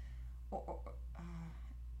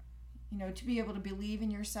to be able to believe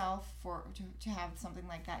in yourself to have something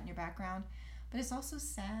like that in your background. But it's also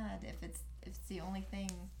sad if it's the only thing.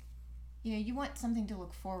 You want something to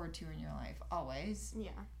look forward to in your life always.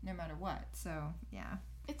 Yeah. No matter what. So, yeah.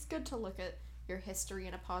 It's good to look at your history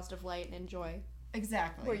in a positive light and enjoy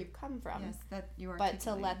exactly where you've come from. Yes, that you are. But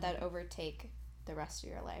to let that overtake the rest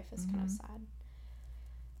of your life is kind of sad.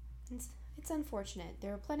 It's unfortunate.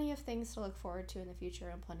 There are plenty of things to look forward to in the future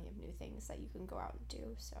and plenty of new things that you can go out and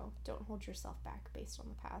do. So don't hold yourself back based on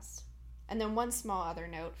the past. And then one small other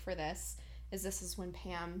note for this this is when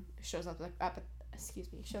Pam shows up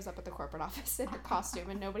at the corporate office in her costume,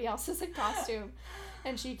 and nobody else is in costume,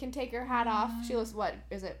 and she can take her hat off. She looks, what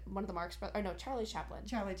is it? One of the Marx Brothers? Or no, Charlie Chaplin.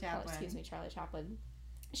 Charlie Chaplin. Oh, excuse me, Charlie Chaplin.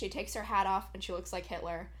 She takes her hat off, and she looks like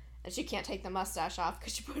Hitler, and she can't take the mustache off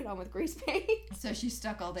because she put it on with grease paint. So she's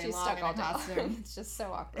stuck all day long in a costume. It's just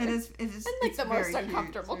so awkward. It is, and like the most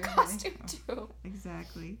uncomfortable costume too.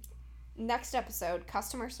 Exactly. Next episode,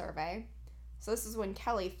 customer survey. So this is when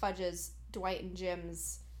Kelly fudges Dwight and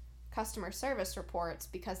Jim's customer service reports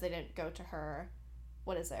because they didn't go to her,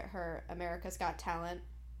 what is it, her America's Got Talent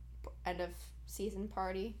end of season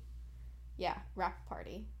party. Yeah, wrap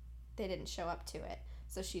party. They didn't show up to it.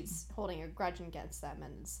 So she's holding a grudge against them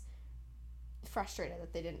and is frustrated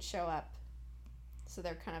that they didn't show up. So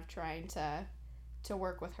they're kind of trying to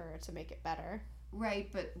work with her to make it better. Right,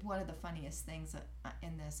 but one of the funniest things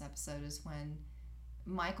in this episode is when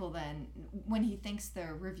Michael then, when he thinks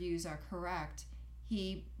the reviews are correct,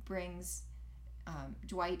 he brings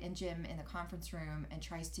Dwight and Jim in the conference room and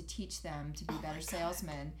tries to teach them to be better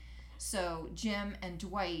salesmen. So Jim and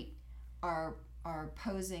Dwight are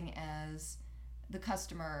posing as the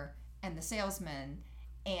customer and the salesman,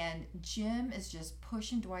 and Jim is just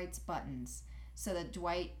pushing Dwight's buttons so that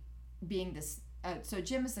Dwight, being this, so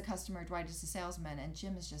Jim is the customer, Dwight is the salesman, and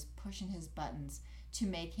Jim is just pushing his buttons to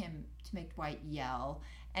make Dwight yell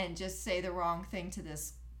and just say the wrong thing to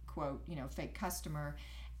this, quote, fake customer.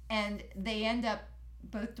 And they end up,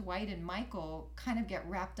 both Dwight and Michael kind of get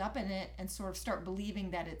wrapped up in it and sort of start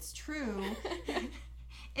believing that it's true.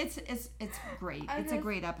 It's great. It's a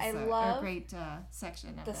great episode. I love a great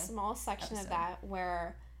section of the small section episode. Of that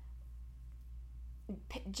where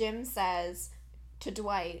Jim says to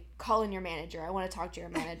Dwight, call in your manager. I want to talk to your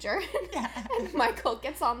manager. Yeah. And Michael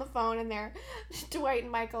gets on the phone, and Dwight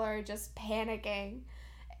and Michael are just panicking.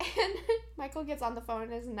 And Michael gets on the phone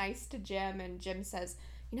and is nice to Jim, and Jim says,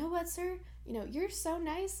 you know what, sir? You're so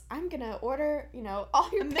nice. I'm going to order, all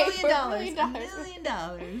your $1 paper. $1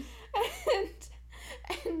 million.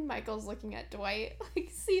 And Michael's looking at Dwight like,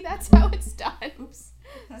 see, that's how it's done. Oops.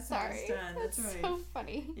 That's Sorry. how it's done. That's right. So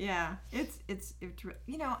funny. Yeah. It's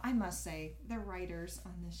I must say, the writers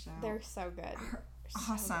on this show. They're so good.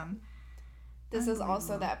 Awesome. This is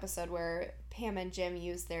also the episode where Pam and Jim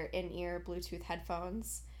use their in-ear Bluetooth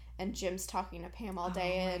headphones, and Jim's talking to Pam all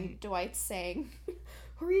day, right. And Dwight's saying,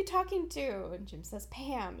 who are you talking to? And Jim says,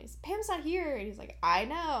 Pam. Pam's not here. And he's like, I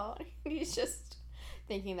know. And he's just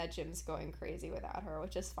thinking that Jim's going crazy without her,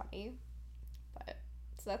 which is funny. But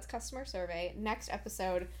so that's customer survey. Next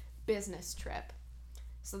episode, business trip.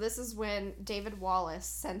 So this is when David Wallace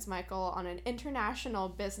sends Michael on an international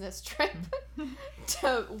business trip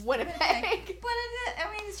to Winnipeg. But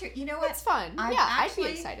it's true. You know what? It's fun. I'd be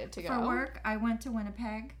excited to go. For work, I went to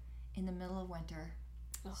Winnipeg in the middle of winter.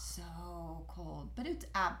 Oh. So cold. But it's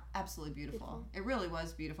absolutely beautiful. It really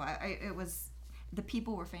was beautiful. The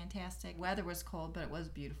people were fantastic. Weather was cold, but it was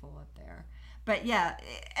beautiful up there. But yeah,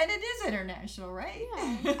 and it is international, right?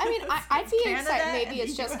 Yeah. I mean, I'd be excited. Maybe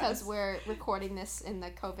it's just because we're recording this in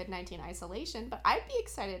the COVID-19 isolation, but I'd be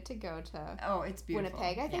excited to go to it's beautiful.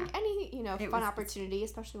 Winnipeg. I think any fun opportunity,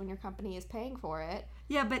 especially when your company is paying for it.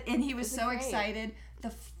 Yeah, and he was so excited.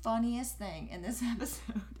 The funniest thing in this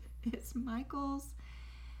episode is Michael's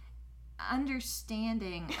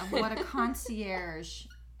understanding of what a concierge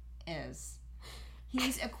is.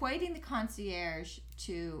 He's equating the concierge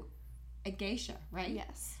to a geisha, right?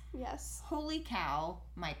 Yes. Holy cow,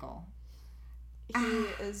 Michael. He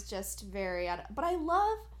is just very but I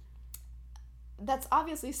love, that's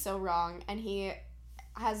obviously so wrong, and he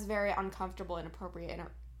has very uncomfortable, inappropriate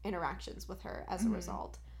interactions with her as a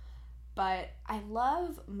result. But I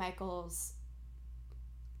love Michael's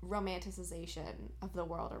romanticization of the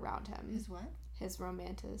world around him. His what? His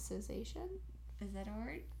romanticization. Is that a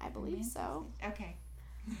word? I believe so. Okay.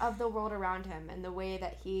 Of the world around him, and the way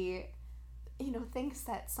that he, thinks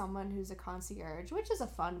that someone who's a concierge, which is a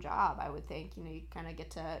fun job, I would think, you kind of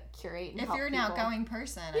get to curate and help people. If you're an outgoing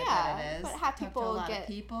person, I bet it is. But have people talk to a lot of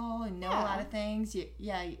people and know a lot of things. You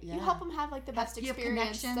help them have like the best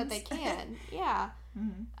experience that they can. Yeah.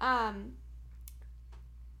 Mm-hmm.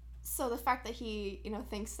 So the fact that he,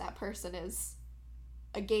 thinks that person is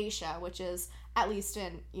a geisha, which is, at least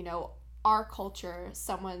in, our culture,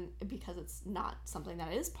 someone, because it's not something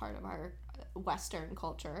that is part of our Western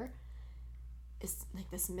culture, is like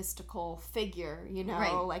this mystical figure,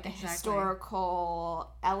 right, like a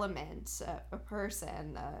historical element, a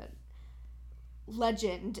person, a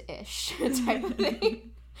legend-ish type of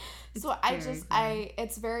thing. So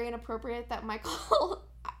it's very inappropriate that Michael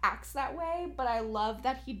acts that way, but I love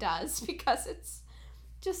that he does, because it's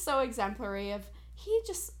just so exemplary of, he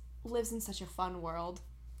just lives in such a fun world.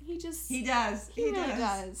 He does. He really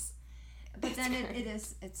does. But then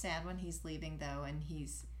it's sad when he's leaving, though, and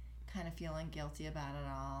he's kind of feeling guilty about it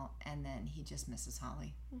all, and then he just misses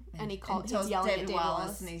Holly. And he's yelling at David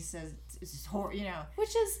Wallace. And he says,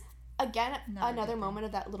 Which is, again, another moment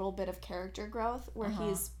of that little bit of character growth where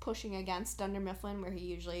he's pushing against Dunder Mifflin, where he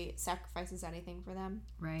usually sacrifices anything for them.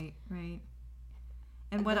 Right.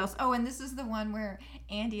 And what else? Oh, and this is the one where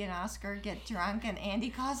Andy and Oscar get drunk, and Andy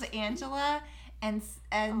calls Angela and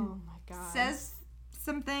oh my God. says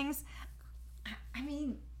some things. I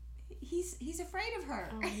mean, he's afraid of her.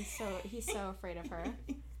 Oh, he's so afraid of her.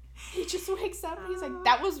 He just wakes up and he's like,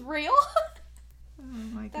 "That was real." Oh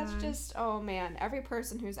my God. That's just, oh man. Every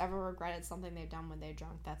person who's ever regretted something they've done when they're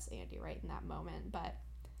drunk, that's Andy right in that moment. But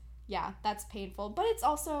yeah, that's painful. But it's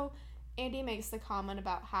also, Andy makes the comment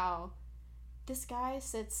about how this guy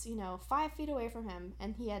sits, 5 feet away from him,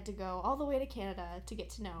 and he had to go all the way to Canada to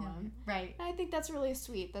get to know him. Right. And I think that's really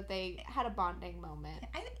sweet that they had a bonding moment.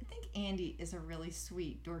 I think Andy is a really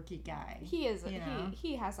sweet, dorky guy. He is.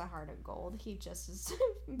 He has a heart of gold. He just is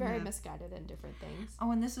very misguided in different things.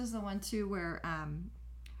 Oh, and this is the one, too, where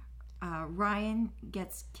Ryan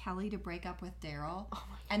gets Kelly to break up with Daryl. Oh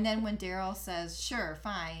and then when Daryl says, sure,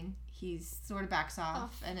 fine, he sort of backs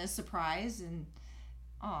off and is surprised and...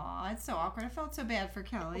 Aw, it's so awkward. I felt so bad for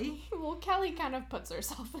Kelly. Well, Kelly kind of puts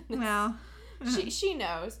herself in this. Well, she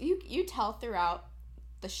knows. You tell throughout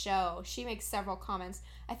the show. She makes several comments.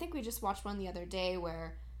 I think we just watched one the other day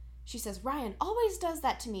where she says, Ryan always does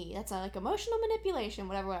that to me. That's like emotional manipulation,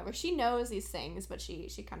 whatever. She knows these things, but she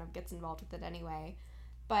kind of gets involved with it anyway.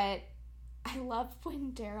 But I love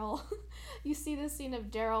when Daryl, you see the scene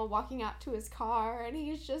of Daryl walking out to his car, and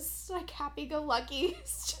he's just like happy-go-lucky.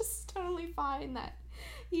 It's just totally fine that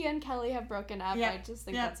he and Kelly have broken up. I just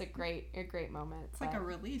think that's a great moment. It's like a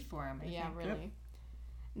relief for him. I think. Really.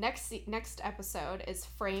 Yep. Next episode is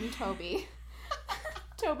Frame Toby.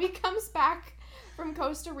 Toby comes back from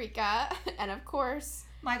Costa Rica, and of course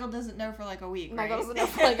Michael doesn't know for like a week. Michael doesn't know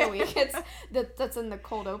for like a week. That's in the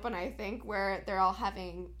cold open, I think, where they're all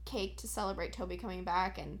having cake to celebrate Toby coming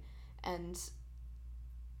back, and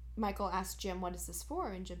Michael asks Jim, what is this for?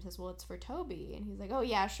 And Jim says, well, it's for Toby. And he's like, oh,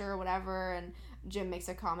 yeah, sure, whatever. And Jim makes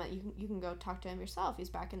a comment, you can go talk to him yourself. He's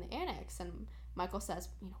back in the annex. And Michael says,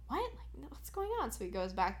 what? Like, what's going on? So he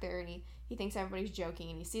goes back there, and he thinks everybody's joking.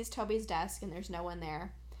 And he sees Toby's desk, and there's no one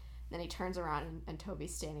there. And then he turns around, and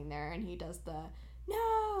Toby's standing there, and he does the, no,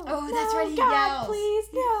 oh, that's right, he God, yells. Please,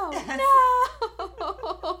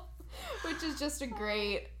 no. Which is just a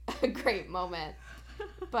great moment.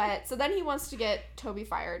 But so then he wants to get Toby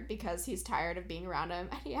fired because he's tired of being around him,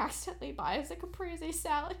 and he accidentally buys a caprese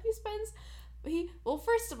salad. Well,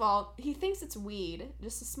 first of all, he thinks it's weed,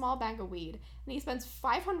 just a small bag of weed, and he spends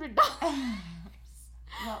 $500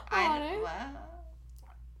 on it.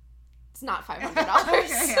 It's not $500.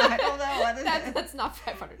 Okay, I don't know what it is. That's not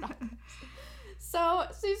 $500. So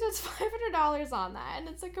he spends $500 on that, and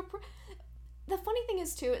it's like the funny thing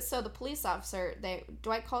is, too, so the police officer,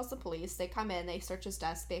 Dwight calls the police, they come in, they search his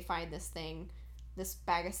desk, they find this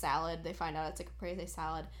bag of salad, they find out it's a caprese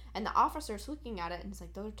salad, and the officer's looking at it, and he's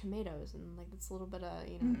like, those are tomatoes, and like, it's a little bit of,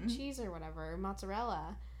 cheese or whatever,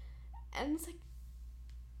 mozzarella, and it's like,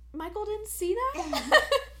 Michael didn't see that?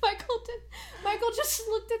 Michael just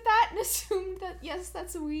looked at that and assumed that, yes,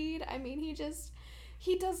 that's weed. I mean, he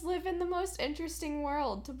does live in the most interesting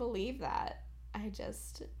world to believe that. I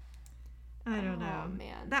don't know. Oh,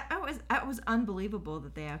 man. That was unbelievable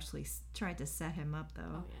that they actually tried to set him up,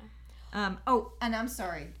 though. Oh, yeah. And I'm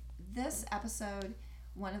sorry. This episode,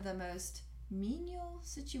 one of the most menial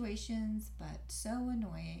situations, but so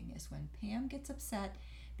annoying, is when Pam gets upset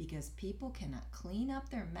because people cannot clean up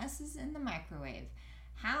their messes in the microwave.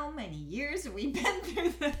 How many years have we been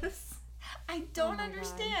through this? I don't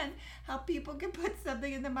understand how people can put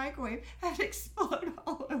something in the microwave and explode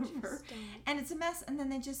all over. And it's a mess, and then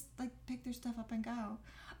they just like pick their stuff up and go.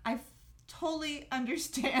 I totally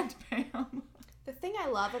understand, Pam. The thing I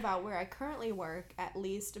love about where I currently work, at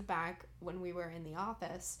least back when we were in the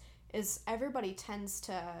office, is everybody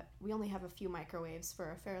we only have a few microwaves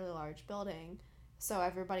for a fairly large building, so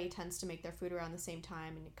everybody tends to make their food around the same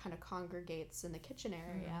time, and it kind of congregates in the kitchen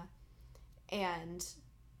area. And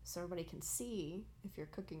so everybody can see if you're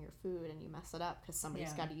cooking your food and you mess it up because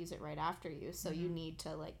somebody's got to use it right after you. So you need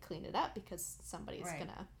to like clean it up because somebody's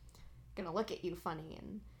gonna look at you funny.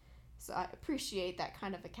 And so I appreciate that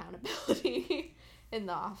kind of accountability in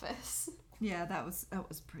the office. Yeah, that was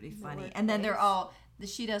pretty funny. And then they're all,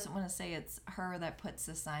 she doesn't want to say it's her that puts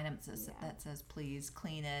the sign up that says please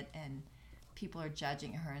clean it, and people are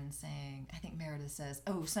judging her and saying, I think Meredith says,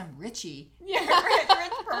 oh, some Richie. Yeah.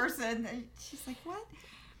 Rich person. And she's like, what?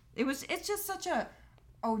 It's just such a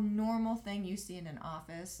normal thing you see in an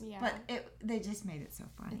office. Yeah. But they just made it so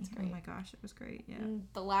funny. It's great. Oh my gosh, it was great. Yeah. And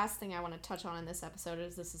the last thing I want to touch on in this episode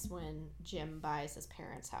is this is when Jim buys his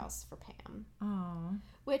parents' house for Pam. Oh.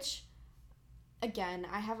 Which, again,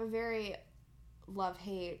 I have a very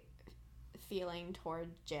love-hate feeling toward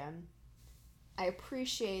Jim. I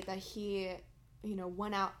appreciate that he,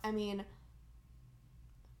 went out. I mean,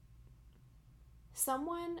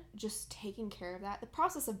 someone just taking care of that. The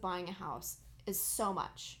process of buying a house is so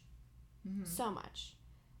much. Mm-hmm. So much.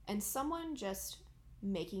 And someone just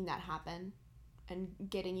making that happen and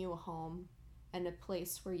getting you a home and a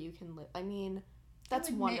place where you can live. I mean, that's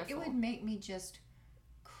wonderful. It would make me just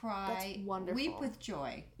cry, that's wonderful. weep with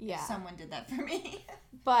joy if someone did that for me.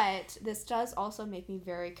 But this does also make me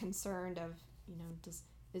very concerned of,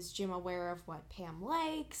 is Jim aware of what Pam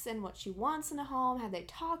likes and what she wants in a home? Have they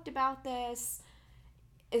talked about this?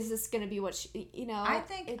 Is this going to be what she, I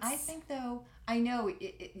think though, I know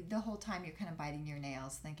the whole time you're kind of biting your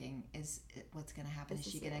nails thinking, what's going to happen? Is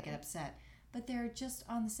she going to get upset? But they're just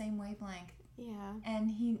on the same wavelength. Yeah. And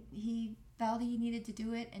he felt he needed to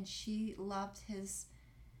do it, and she loved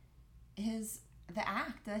the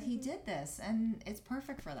act that he did this, and it's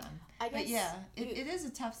perfect for them. I guess but yeah, it is a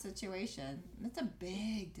tough situation. It's a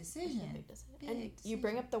big decision. You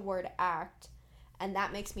bring up the word act, and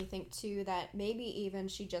that makes me think too that maybe even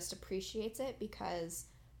she just appreciates it because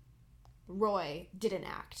Roy didn't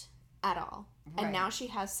act at all. Right. And now she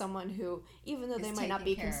has someone who, even though they might not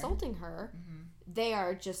be consulting her, they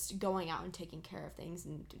are just going out and taking care of things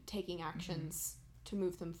and taking actions to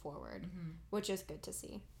move them forward, which is good to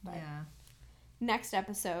see. But next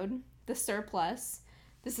episode, the surplus.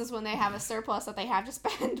 This is when they have a surplus that they have to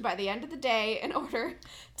spend by the end of the day in order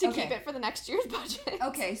to keep it for the next year's budget.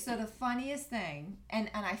 Okay, so the funniest thing, and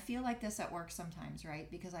I feel like this at work sometimes, right?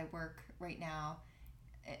 Because I work right now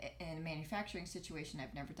in a manufacturing situation.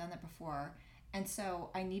 I've never done that before. And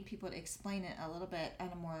so I need people to explain it a little bit on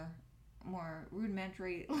a more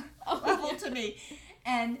rudimentary level to me.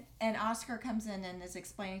 And Oscar comes in and is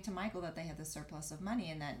explaining to Michael that they have the surplus of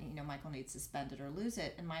money and that, Michael needs to spend it or lose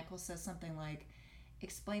it. And Michael says something like,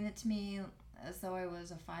 explain it to me as though I was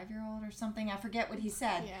a 5-year-old or something. I forget what he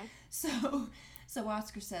said. Yeah. So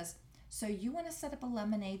Oscar says, so you want to set up a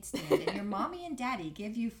lemonade stand and your mommy and daddy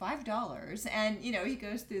give you $5, and he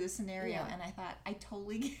goes through the scenario, and I thought I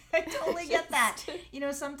totally get that.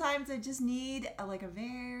 Sometimes I just need a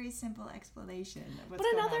very simple explanation of what's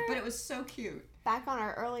going on. But it was so cute. Back on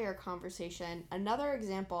our earlier conversation, another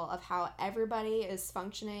example of how everybody is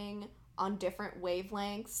functioning on different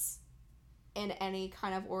wavelengths in any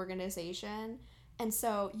kind of organization, and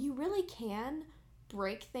so you really can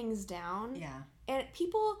break things down. Yeah. And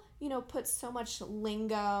people, put so much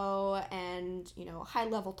lingo and,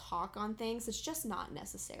 high-level talk on things. It's just not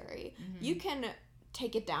necessary. Mm-hmm. You can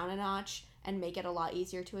take it down a notch and make it a lot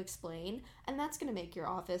easier to explain. And that's going to make your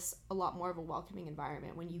office a lot more of a welcoming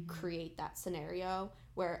environment when you create that scenario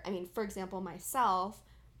where, for example, myself,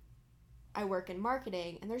 I work in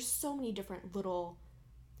marketing, and there's so many different little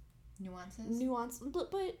nuance,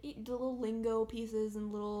 but the little lingo pieces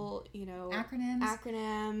and little,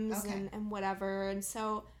 acronyms okay. and whatever. And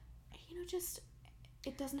so, just,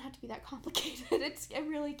 it doesn't have to be that complicated. It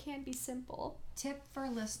really can be simple. Tip for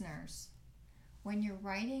listeners: when you're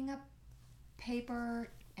writing a paper,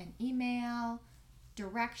 an email,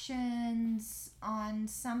 directions on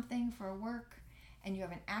something for work, and you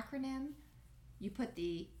have an acronym, you put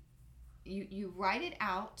you write it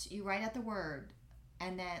out, you write out the word,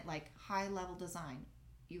 and then high level design.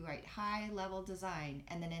 You write high level design,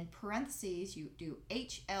 and then in parentheses you do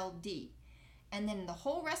HLD. And then the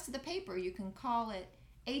whole rest of the paper you can call it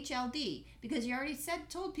HLD, because you already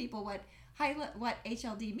told people what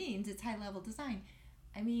HLD means. It's high level design.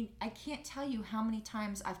 I can't tell you how many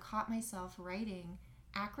times I've caught myself writing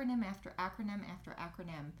acronym after acronym after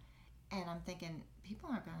acronym, and I'm thinking people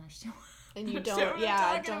aren't going to understand. And you don't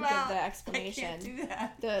give the explanation. I can't do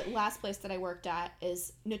that. The last place that I worked at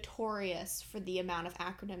is notorious for the amount of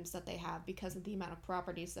acronyms that they have because of the amount of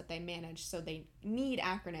properties that they manage. So they need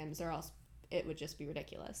acronyms, or else it would just be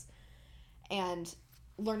ridiculous. And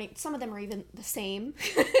learning, some of them are even the same.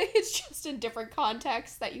 It's just in different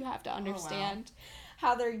contexts that you have to understand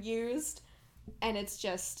how they're used. And it's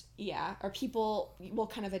just, or people will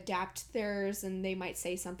kind of adapt theirs, and they might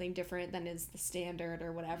say something different than is the standard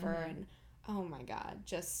or whatever. Mm-hmm. And oh my God,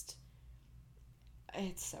 just,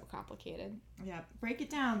 it's so complicated. Yeah, break it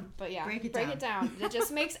down. But break it down. It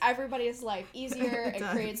just makes everybody's life easier. It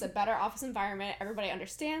creates a better office environment. Everybody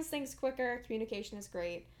understands things quicker. Communication is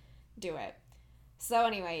great. Do it. So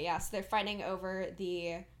anyway, yes, they're fighting over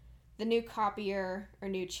the new copier or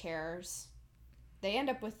new chairs. They end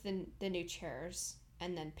up with the new chairs,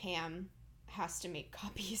 and then Pam has to make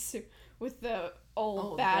copies with the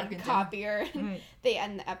old bad copier. Right. They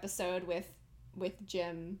end the episode with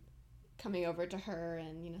Jim coming over to her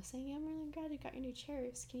and, saying, I'm really glad you got your new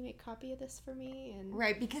chairs. Can you make a copy of this for me? And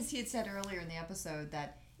right, because he had said earlier in the episode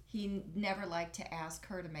that he never liked to ask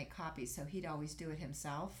her to make copies, so he'd always do it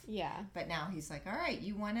himself. Yeah. But now he's like, all right,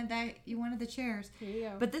 you wanted the chairs. Here you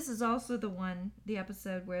go. But this is also the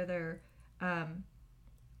episode where they're,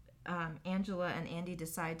 Angela and Andy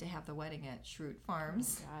decide to have the wedding at Schrute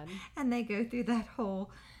Farms. Oh, God. And they go through that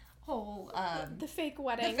whole the fake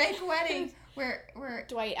wedding. The fake wedding where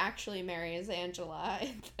Dwight actually marries Angela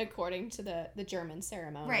according to the German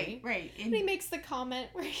ceremony. Right. And he makes the comment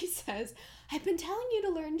where he says, I've been telling you to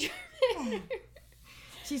learn German.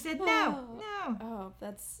 She said no. Oh,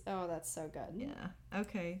 that's so good. Yeah.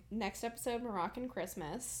 Okay. Next episode, Moroccan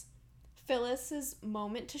Christmas. Phyllis's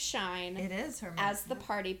moment to shine. It is her moment. As the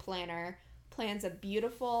party planner, plans a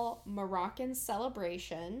beautiful Moroccan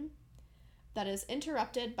celebration that is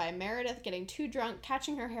interrupted by Meredith getting too drunk,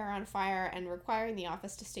 catching her hair on fire, and requiring the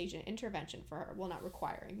office to stage an intervention for her. Well, not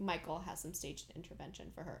requiring. Michael has them staged an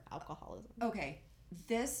intervention for her alcoholism. Okay.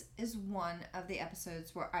 This is one of the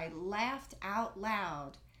episodes where I laughed out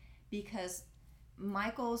loud because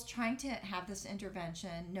Michael's trying to have this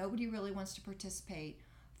intervention. Nobody really wants to participate.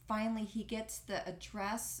 Finally, he gets the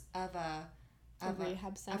address of a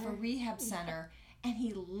rehab center, and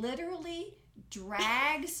he literally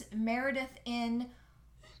drags Meredith in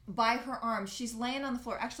by her arm. She's laying on the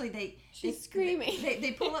floor. Actually, she's screaming.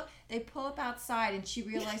 They pull up outside, and she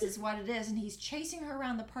realizes what it is, and he's chasing her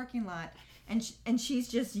around the parking lot, and she's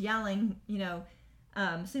just yelling,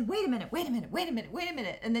 saying, "Wait a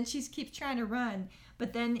minute!" And then she keeps trying to run,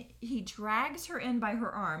 but then he drags her in by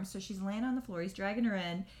her arm, so she's laying on the floor. He's dragging her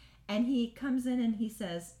in, and he comes in and he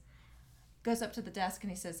goes up to the desk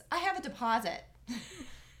and he says, "I have a deposit."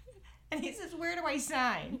 And he says, "Where do I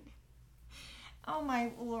sign?" Oh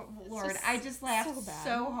my Lord! I just laughed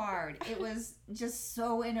so hard. It was just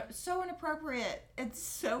so inappropriate. It's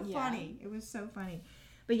so funny. It was so funny.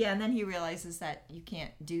 But yeah, and then he realizes that you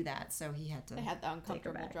can't do that, so he had to. They had the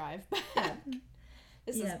uncomfortable drive back.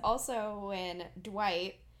 This is also when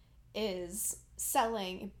Dwight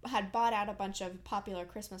had bought out a bunch of popular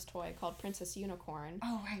Christmas toy called Princess Unicorn.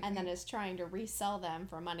 Oh, right. And then is trying to resell them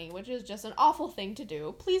for money, which is just an awful thing to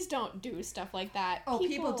do. Please don't do stuff like that. Oh,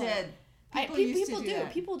 people did.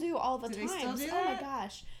 People do all the time. They still do Oh that? my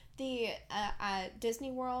gosh. The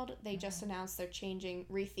Disney World, they just announced they're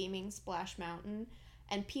retheming Splash Mountain,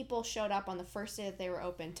 and people showed up on the first day that they were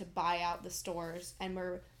open to buy out the stores and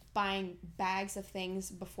were buying bags of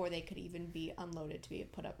things before they could even be unloaded to be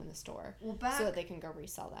put up in the store, so that they can go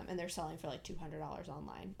resell them. And they're selling for like $200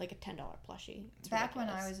 online, like a $10 plushie. It's back ridiculous. when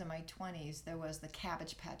I was in my 20s, there was the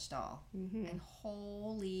Cabbage Patch doll, Mm-hmm. and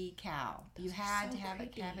holy cow, you had to have a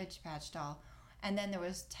Cabbage Patch doll. And then there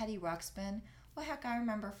was Teddy Ruxpin. Well, heck, I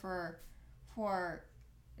remember for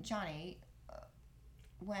Johnny,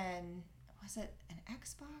 when was it an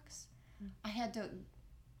Xbox? I had to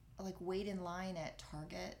wait in line at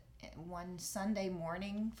Target one Sunday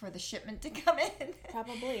morning for the shipment to come in.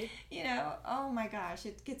 Probably. Oh my gosh,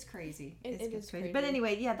 it gets crazy. It is crazy. But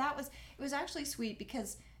anyway, yeah, it was actually sweet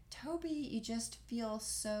because Toby, you just feel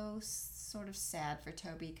so sort of sad for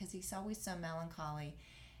Toby because he's always so melancholy,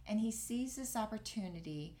 and he sees this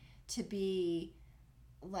opportunity to be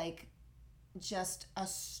just a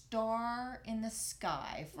star in the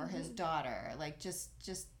sky for his daughter, just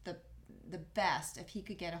the best if he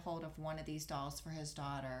could get a hold of one of these dolls for his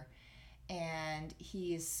daughter. And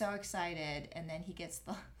he is so excited, and then he gets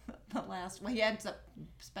the last. Well, he ends up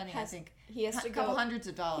spending, I think, a couple hundreds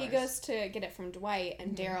of dollars. He goes to get it from Dwight,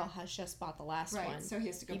 and Daryl has just bought the last one. Right, so he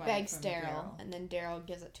has to go. He begs Daryl, and then Daryl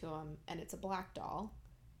gives it to him, and it's a black doll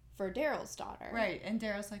for Daryl's daughter. Right, and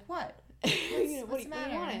Daryl's like, "What? What's the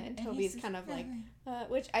matter?" And Toby's kind of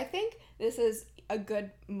which I think this is a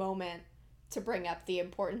good moment to bring up the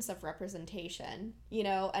importance of representation,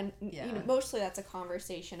 and mostly that's a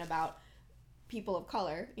conversation about people of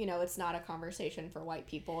color. It's not a conversation for white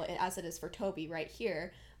people as it is for Toby right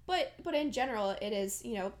here. But in general, it is,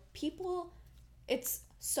 people, it's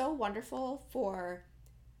so wonderful for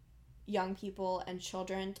young people and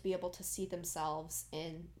children to be able to see themselves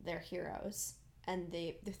in their heroes and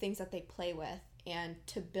the things that they play with, and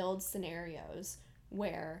to build scenarios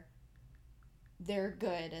where they're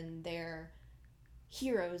good and they're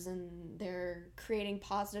heroes and they're creating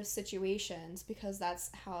positive situations, because that's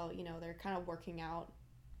how they're kind of working out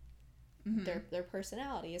their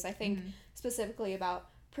personalities. I think specifically about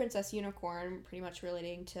Princess Unicorn, pretty much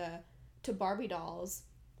relating to Barbie dolls.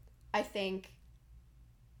 I think,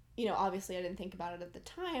 you know, obviously I didn't think about it at the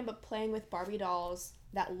time, but playing with Barbie dolls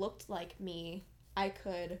that looked like me, I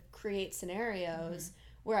could create scenarios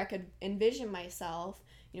where I could envision myself,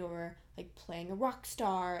 you know, we're like playing a rock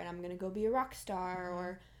star and I'm going to go be a rock star,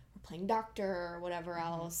 or we're playing doctor or whatever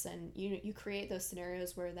else. And you create those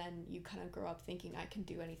scenarios where then you kind of grow up thinking I can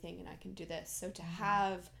do anything and I can do this. So to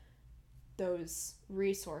have those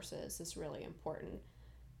resources is really important.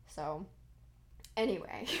 So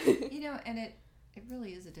anyway. You know, and it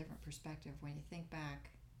really is a different perspective when you think back.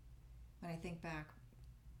 When I think back,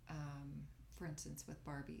 for instance, with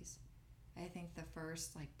Barbies, I think the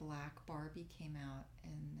first like black Barbie came out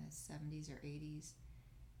in the 70s or 80s.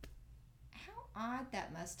 How odd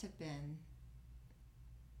that must have been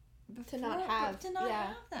to not have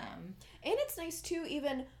them. And it's nice too,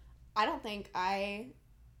 even I don't think I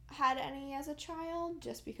had any as a child,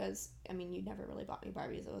 just because I mean you never really bought me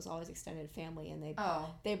Barbies. It was always extended family, and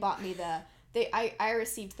they bought me I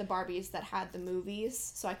received the Barbies that had the movies,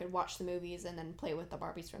 so I could watch the movies and then play with the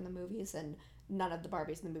Barbies from the movies, and none of the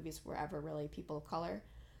Barbies in the movies were ever really people of color.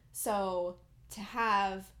 So to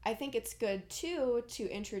have, I think it's good too to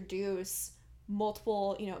introduce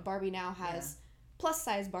multiple, you know, Barbie now has plus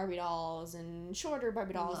size Barbie dolls and shorter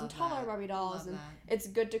Barbie dolls and taller Barbie dolls, and it's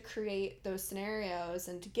good to create those scenarios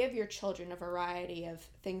and to give your children a variety of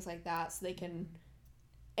things like that so they can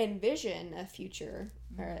envision a future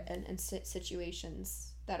and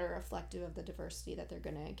situations that are reflective of the diversity that they're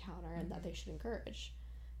going to encounter and that they should encourage.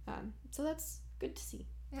 So that's good to see.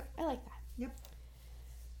 Yep. I like that. Yep.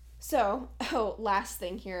 So, last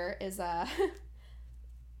thing here is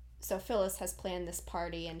so Phyllis has planned this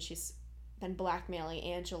party and she's been blackmailing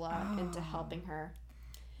Angela into helping her.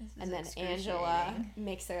 And then Angela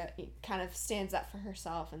kind of stands up for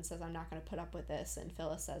herself and says, I'm not going to put up with this. And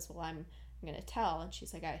Phyllis says, well, I'm going to tell. And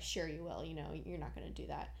she's like, I assure you will, you know, you're not going to do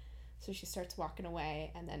that. So she starts walking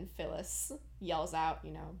away, and then Phyllis yells out,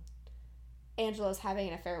 you know, Angela's having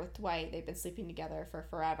an affair with Dwight. They've been sleeping together for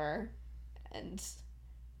forever. And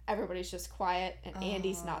everybody's just quiet, and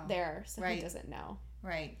Andy's not there, so he doesn't know.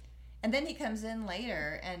 Right. And then he comes in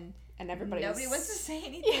later, and nobody wants to say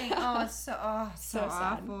anything. Yeah. Oh, it's so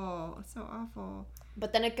awful. It's so awful.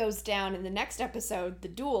 But then it goes down in the next episode, the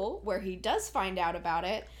duel, where he does find out about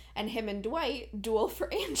it, and him and Dwight duel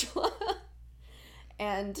for Angela.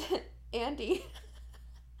 And Andy,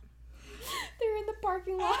 they're in the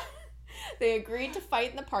parking lot. They agreed to fight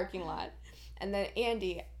in the parking lot. And then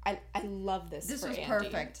Andy, I love this. This for was Andy.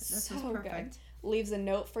 perfect. This was perfect. Good. Leaves a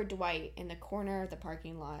note for Dwight in the corner of the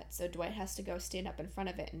parking lot. So Dwight has to go stand up in front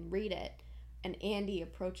of it and read it. And Andy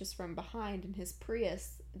approaches from behind in his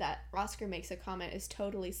Prius that Oscar makes a comment is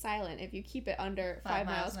totally silent if you keep it under 5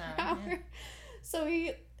 miles per hour. Yeah. So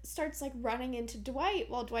he starts like running into Dwight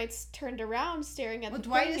while Dwight's turned around staring at the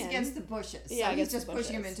Dwight is against the bushes. So yeah, he's just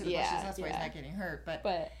pushing him into the bushes. That's why he's not getting hurt. But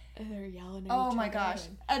they're yelling at oh my gosh.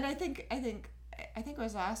 And I think it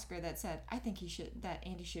was Oscar that said, I think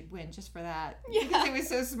Andy should win just for that. Yeah. Because he was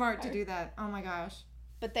so smart to do that. Oh my gosh.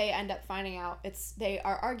 But they end up finding out they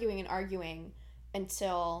are arguing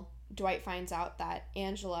until Dwight finds out that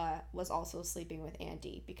Angela was also sleeping with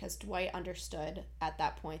Andy, because Dwight understood at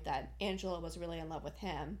that point that Angela was really in love with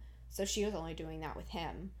him, so she was only doing that with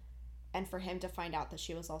him. And for him to find out that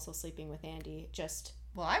she was also sleeping with Andy, just...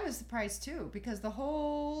 Well, I was surprised too, because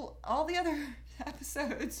all the other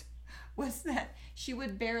episodes was that she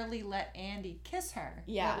would barely let Andy kiss her.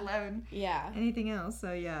 Yeah. Let alone anything else.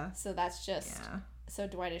 So yeah. So that's just... Yeah. So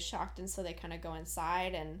Dwight is shocked, and so they kind of go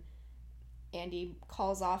inside, and Andy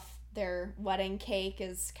calls off their wedding cake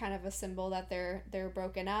as kind of a symbol that they're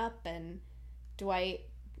broken up, and Dwight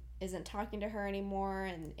isn't talking to her anymore,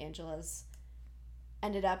 and Angela's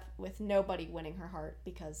ended up with nobody winning her heart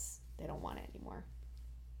because they don't want it anymore.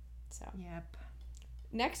 So yep.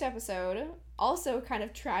 Next episode, also kind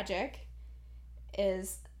of tragic,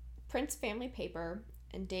 is Prince Family Paper,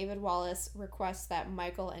 and David Wallace requests that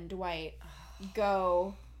Michael and Dwight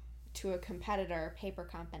go to a competitor paper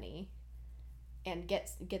company and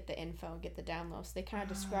get the info, get the downloads. So they kind of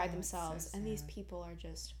describe themselves, and these people are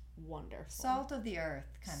just wonderful. Salt of the earth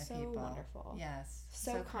kind of people. So wonderful. Yes.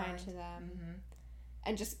 So kind to them. Mm-hmm.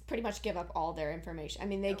 And just pretty much give up all their information. I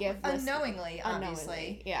mean, they give... Unknowingly,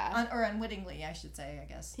 obviously. Yeah. Or unwittingly, I should say, I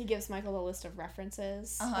guess. He gives Michael a list of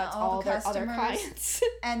references. That's all their other clients.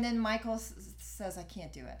 And then Michael says, I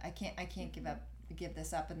can't do it. I can't give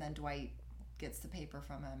this up. And then Dwight gets the paper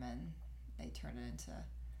from him, and they turn it into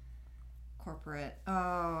corporate.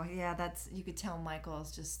 Oh, yeah, that's, you could tell Michael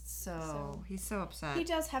is just he's so upset. He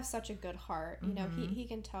does have such a good heart. You know, he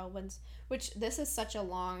can tell which this is such a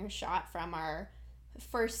long shot from our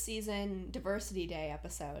first season Diversity Day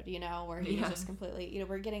episode, you know, where he was just completely, you know,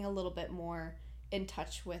 we're getting a little bit more in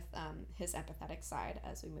touch with his empathetic side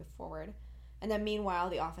as we move forward. And then meanwhile,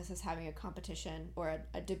 the office is having a competition or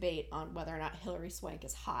a debate on whether or not Hilary Swank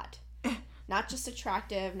is hot. Not just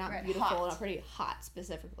attractive, not beautiful, hot. not pretty, hot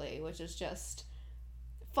specifically, which is just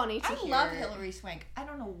funny to hear. I love Hilary Swank. I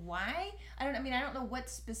don't know why. I don't know what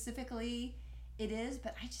specifically it is,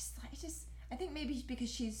 but I think maybe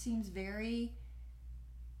because she seems very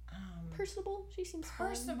personable. She seems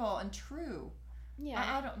personable and true. Yeah.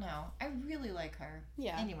 I don't know. I really like her.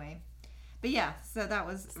 Yeah. Anyway, but yeah, so that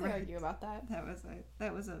was. Let's not argue about that.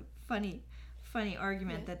 That was a funny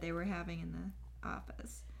argument that they were having in the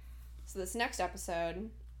office. So this next episode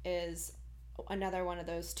is another one of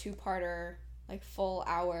those two-parter, like full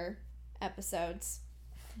hour episodes.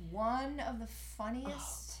 One of the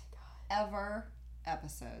funniest ever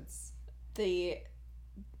episodes.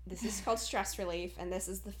 This is called Stress Relief, and this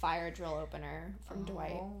is the fire drill opener from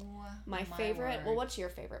Dwight. My favorite. Word. Well, what's your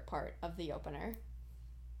favorite part of the opener?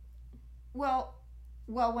 Well,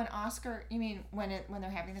 when Oscar, you mean when they're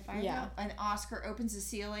having the fire drill, and Oscar opens the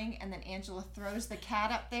ceiling, and then Angela throws the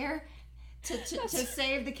cat up there to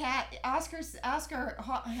save the cat. Oscar,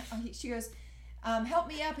 she goes, help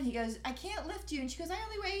me up, and he goes, I can't lift you, and she goes, I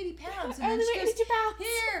only weigh 80 pounds, and then she goes,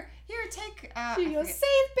 here, take. She goes,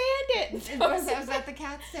 save Bandit. Was that the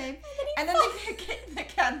cat save? And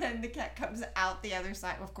then the cat comes out the other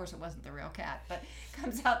side. Well, of course, it wasn't the real cat, but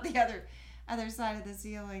comes out the other side of the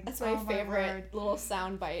ceiling. That's my favorite little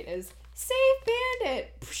sound bite is save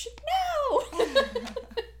Bandit. No.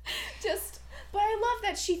 But I love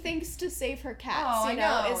that she thinks to save her cats. Oh, I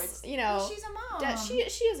know. It's, you know, she's a mom.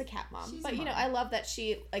 She is a cat mom. But you know, I love that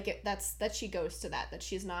she that she goes to that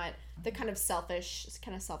she's not the kind of selfish,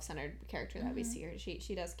 kind of self-centered character that we see her.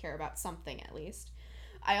 She does care about something at least.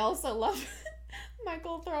 I also love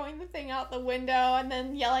Michael throwing the thing out the window and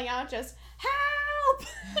then yelling out just help.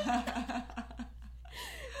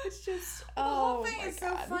 It's just the whole thing is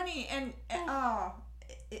so funny, and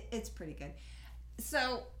it's pretty good.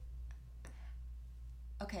 So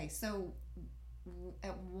okay, so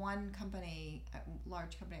at one company, a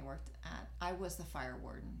large company I worked at, I was the fire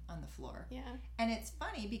warden on the floor. Yeah. And it's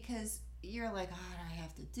funny because you're like, oh, I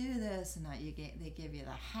have to do this, and they give you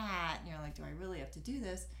the hat, and you're like, do I really have to do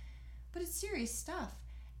this? But it's serious stuff.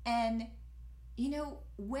 And you know,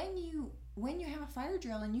 when you have a fire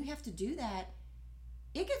drill and you have to do that,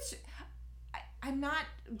 it gets. I'm not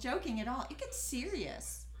joking at all. It gets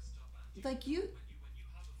serious. Like you.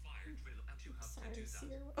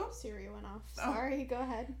 Siri went off. Sorry, go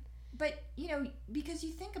ahead. But, you know, because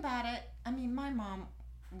you think about it, I mean, my mom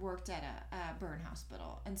worked at a burn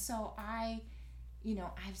hospital. And so I've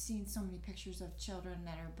seen so many pictures of children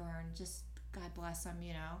that are burned. Just God bless them,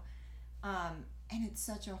 you know. And it's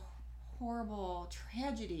such a horrible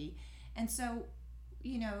tragedy. And so,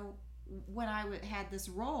 you know, when I had this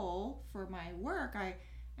role for my work, I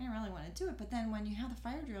didn't really want to do it. But then when you have the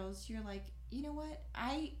fire drills, you're like, you know what?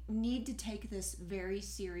 I need to take this very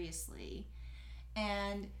seriously.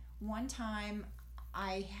 And one time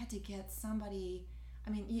I had to get somebody, I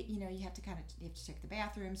mean, you know, you have to check the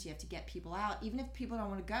bathrooms, you have to get people out. Even if people don't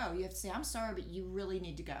want to go, you have to say, I'm sorry, but you really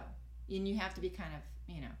need to go. And you have to be kind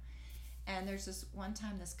of, you know. And there's this one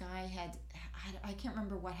time this guy I can't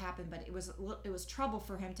remember what happened, but it was trouble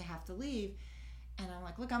for him to have to leave. And I'm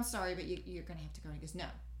like, look, I'm sorry, but you're going to have to go. And he goes, no.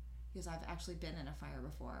 Because I've actually been in a fire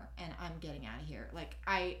before, and I'm getting out of here. Like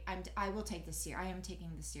I will take this I am taking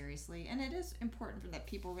this seriously, and it is important that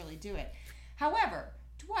people really do it. However,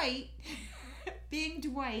 Dwight, being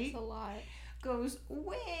Dwight, a lot, goes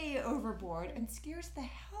way overboard and scares the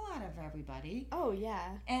hell out of everybody. Oh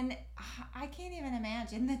yeah, and I can't even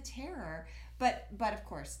imagine the terror. But of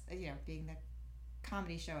course, you know, being the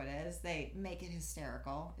comedy show it is, they make it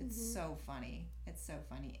hysterical. It's so funny. It's so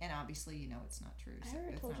funny, and obviously, you know, it's not true. I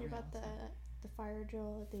already told you about the fire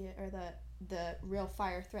drill at the real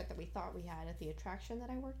fire threat that we thought we had at the attraction that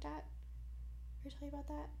I worked at. Did I tell you about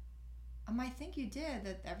that? I think you did.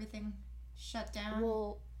 That everything shut down.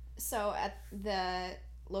 Well, so at the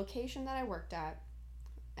location that I worked at,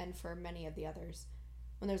 and for many of the others,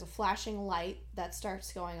 when there's a flashing light that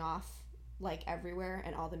starts going off like everywhere,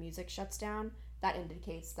 and all the music shuts down, that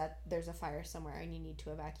indicates that there's a fire somewhere and you need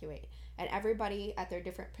to evacuate. And everybody at their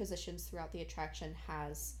different positions throughout the attraction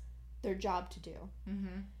has their job to do.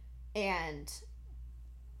 Mm-hmm. And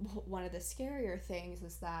one of the scarier things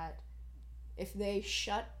is that if they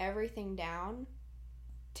shut everything down,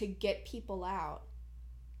 to get people out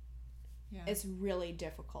Yeah. is really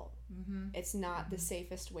difficult. Mm-hmm. It's not the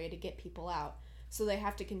safest way to get people out. So they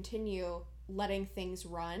have to continue letting things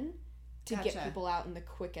run to get Gotcha. people out in the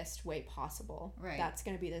quickest way possible. Right. That's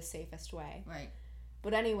going to be the safest way. Right.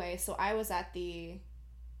 But anyway, so I was at the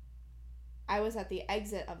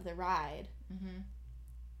exit of the ride. Mm-hmm.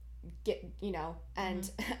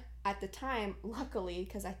 And at the time, luckily,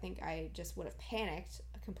 because I think I just would have panicked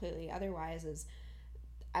completely otherwise, is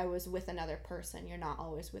I was with another person. You're not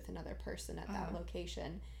always with another person at that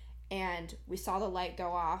location. And we saw the light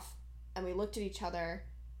go off, and we looked at each other,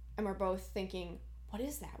 and we're both thinking, what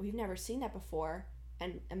is that? We've never seen that before.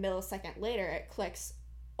 And a millisecond later, it clicks,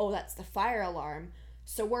 oh, that's the fire alarm.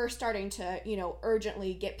 So we're starting to,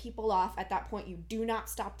 urgently get people off. At that point, you do not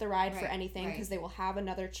stop the ride for anything, because they will have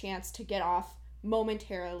another chance to get off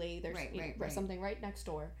momentarily. There's something right next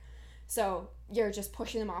door. So you're just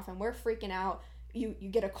pushing them off, and we're freaking out. You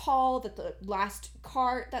get a call that the last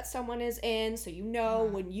cart that someone is in, so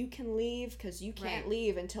when you can leave, because you can't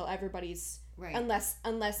leave until everybody's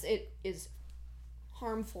unless it is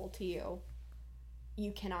harmful to you.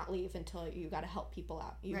 You cannot leave until you got to help people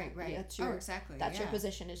out. That's your, exactly. That's your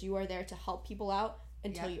position, is you are there to help people out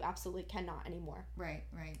until you absolutely cannot anymore. Right.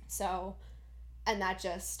 So, and that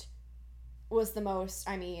just was the most,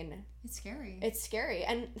 It's scary. It's scary.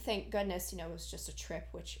 And thank goodness, it was just a trip,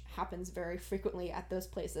 which happens very frequently at those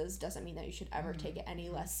places. Doesn't mean that you should ever take it any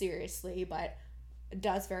less seriously, but it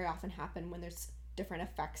does very often happen when there's different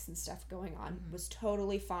effects and stuff going on. It was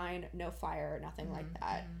totally fine. No fire, nothing like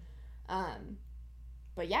that.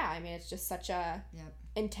 But yeah, it's just such a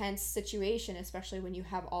intense situation, especially when you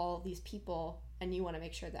have all these people and you want to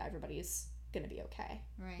make sure that everybody's going to be okay.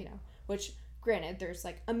 Right. Which, granted, there's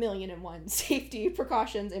like 1,000,001 safety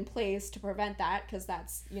precautions in place to prevent that, because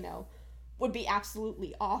that's, would be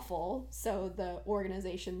absolutely awful. So the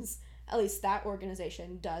organizations, at least that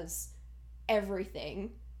organization, does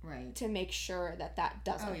everything to make sure that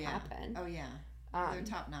doesn't happen. Oh, yeah. They're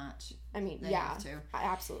top notch. They have to.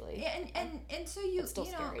 Absolutely. And so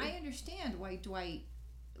scary. I understand why Dwight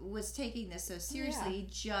was taking this so seriously. He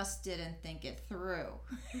just didn't think it through.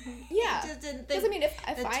 Yeah. He just didn't think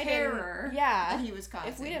if the I terror that he was causing.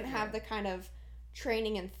 If we didn't have the kind of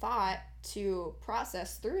training and thought to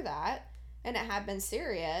process through that, and it had been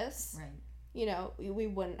serious, we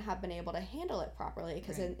wouldn't have been able to handle it properly,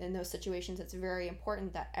 because in those situations it's very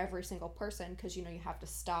important that every single person, because you have to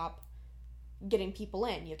stop getting people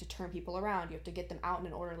in, you have to turn people around, you have to get them out in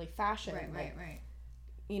an orderly fashion,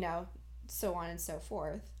 so on and so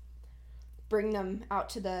forth. Bring them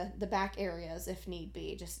out to the back areas if need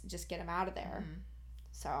be, just get them out of there.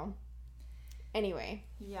 So anyway,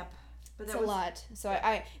 but it's a lot. So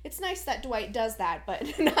I it's nice that Dwight does that, but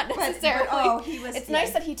not necessarily. It's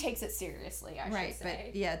nice that he takes it seriously, I should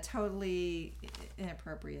say. But totally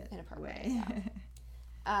inappropriate way.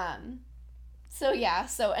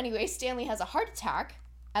 So anyway, Stanley has a heart attack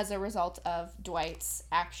as a result of Dwight's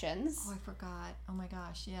actions. Oh, I forgot. Oh my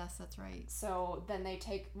gosh, yes, that's right. So then they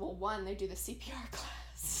they do the CPR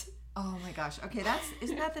class. Oh my gosh. Okay,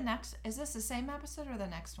 isn't that the next, is this the same episode or the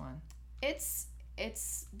next one? It's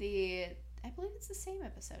I believe it's the same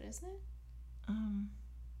episode, isn't it?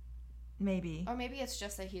 Maybe. Or maybe it's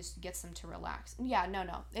just that he gets them to relax. Yeah, no.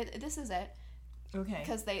 This is it. Okay.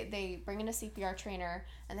 Because they bring in a CPR trainer,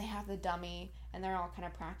 and they have the dummy, and they're all kind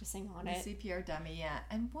of practicing on it. The CPR dummy, yeah.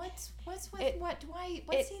 And what's with Dwight?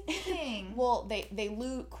 What's he thinking? Well,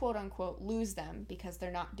 they quote unquote lose them because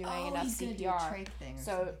they're not doing enough he's CPR. Gonna do a trach thing or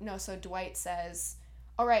something. So Dwight says,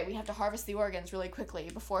 "All right, we have to harvest the organs really quickly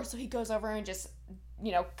before." So he goes over and just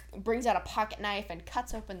brings out a pocket knife and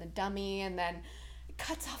cuts open the dummy, and then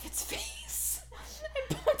cuts off its face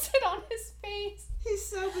and puts it on his face. He's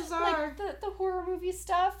so bizarre. Like the horror movie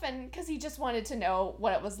stuff, and because he just wanted to know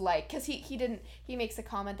what it was like, because he makes a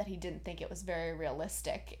comment that he didn't think it was very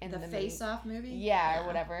realistic in the Face-Off movie? Yeah, or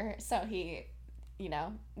whatever. So he,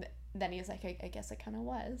 then he was like, I guess it kind of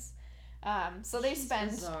was. So they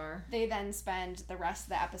then spend the rest of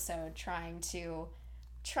the episode trying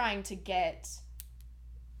to get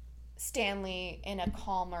Stanley in a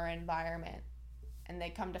calmer environment, and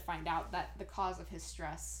they come to find out that the cause of his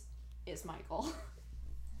stress is Michael.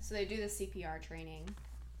 So they do the CPR training,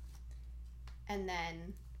 and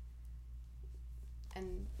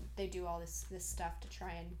they do all this stuff to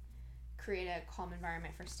try and create a calm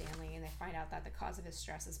environment for Stanley, and they find out that the cause of his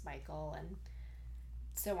stress is Michael, and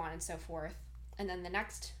so on and so forth. And then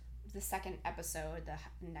the second episode, the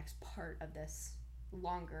next part of this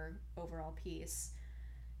longer overall piece,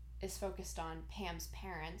 is focused on Pam's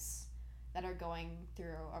parents that are going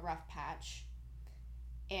through a rough patch,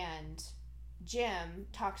 and Jim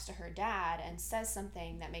talks to her dad and says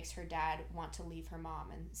something that makes her dad want to leave her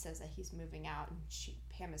mom and says that he's moving out, and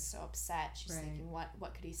Pam is so upset. She's thinking,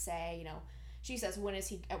 what could he say? You know, she says,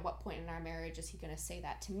 at what point in our marriage is he going to say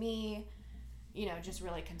that to me? You know, just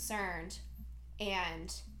really concerned.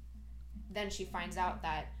 And then she finds out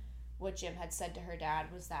that what Jim had said to her dad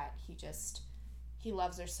was that he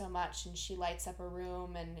loves her so much, and she lights up a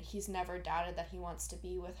room, and he's never doubted that he wants to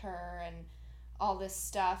be with her, and all this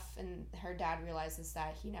stuff. And her dad realizes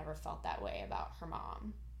that he never felt that way about her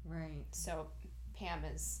mom. Right. So Pam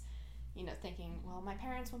is, you know, thinking, well, my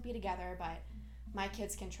parents won't be together, but my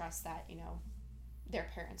kids can trust that, you know, their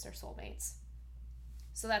parents are soulmates.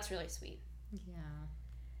 So that's really sweet. Yeah.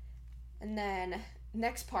 And then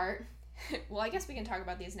next part, well, I guess we can talk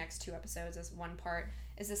about these next 2 episodes as one part.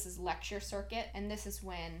 This is lecture circuit, and this is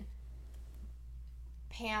when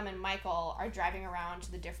Pam and Michael are driving around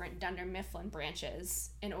to the different Dunder Mifflin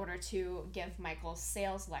branches in order to give Michael's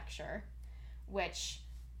sales lecture, which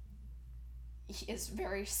is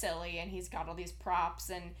very silly, and he's got all these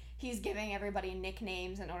props, and he's giving everybody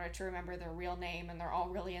nicknames in order to remember their real name, and they're all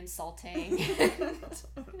really insulting.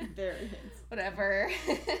 Very whatever.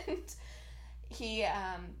 And he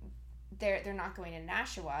they're not going to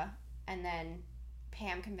Nashua, and then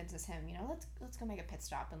Pam convinces him, you know, let's go make a pit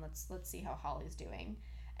stop and let's see how Holly's doing.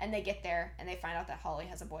 And they get there and they find out that Holly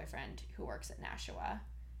has a boyfriend who works at Nashua,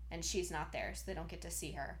 and she's not there, so they don't get to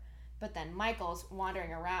see her. But then Michael's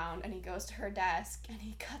wandering around, and he goes to her desk and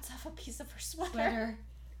he cuts off a piece of her sweater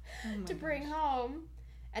to bring home.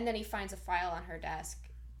 And then he finds a file on her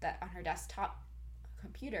desktop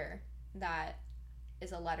computer that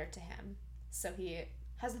is a letter to him. So he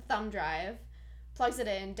has a thumb drive, plugs it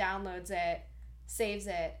in, downloads it, saves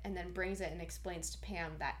it, and then brings it and explains to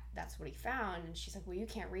Pam that that's what he found. And she's like, well, you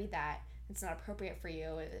can't read that. It's not appropriate for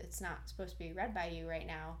you. It's not supposed to be read by you right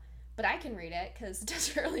now. But I can read it because it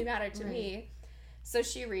doesn't really matter to me. So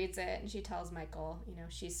she reads it, and she tells Michael, you know,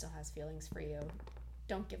 she still has feelings for you.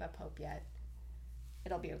 Don't give up hope yet.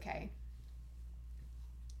 It'll be okay.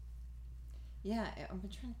 Yeah, I'm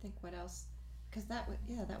trying to think what else. Because that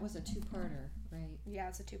was a 2-parter, right? Yeah,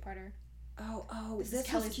 it's a 2-parter. Oh, this is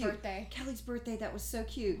Kelly's birthday. Kelly's birthday, that was so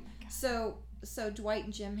cute. Oh, so Dwight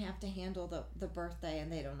and Jim have to handle the birthday, and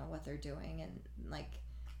they don't know what they're doing, and like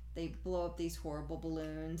they blow up these horrible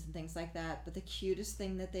balloons and things like that. But the cutest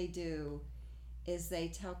thing that they do is they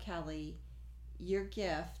tell Kelly, your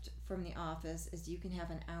gift from the office is you can have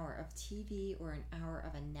an hour of TV or an hour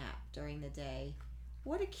of a nap during the day.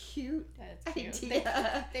 What a cute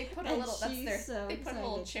idea. They put a little they put a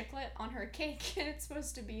little chiclet on her cake, and it's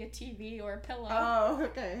supposed to be a TV or a pillow. Oh,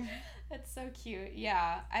 okay. That's so cute.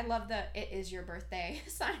 Yeah. I love the "It is your birthday"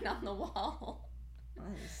 sign on the wall. That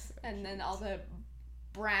is so and cute. then all the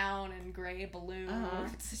brown and gray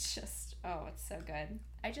balloons. It's just, it's so good.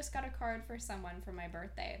 I just got a card for someone for my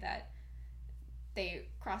birthday that they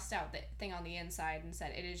crossed out the thing on the inside and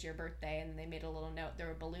said, "It is your birthday," and they made a little note. There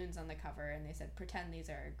were balloons on the cover, and they said, "Pretend these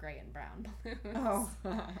are gray and brown balloons." Oh.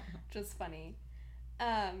 Which was funny.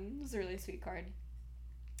 It was a really sweet card.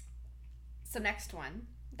 So next one,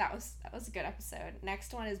 that was a good episode.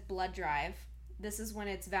 Next one is blood drive. This is when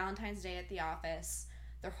it's Valentine's Day at the office.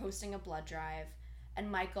 They're hosting a blood drive,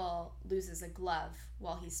 and Michael loses a glove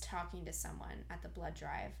while he's talking to someone at the blood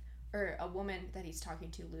drive. Or a woman that he's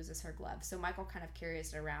talking to loses her glove. So Michael kind of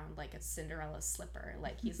carries it around like it's Cinderella's slipper.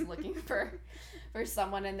 Like he's looking for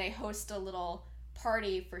someone, and they host a little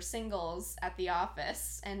party for singles at the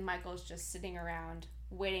office. And Michael's just sitting around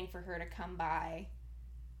waiting for her to come by,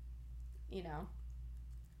 you know,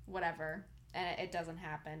 whatever. And it doesn't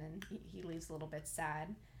happen, and he leaves a little bit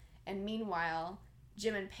sad. And meanwhile,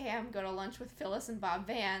 Jim and Pam go to lunch with Phyllis and Bob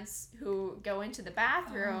Vance, who go into the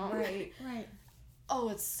bathroom. Oh, right. Oh,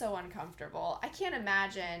 it's so uncomfortable. I can't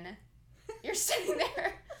imagine you're sitting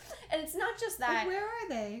there. And it's not just that. Like, where are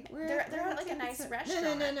they? They're at like a nice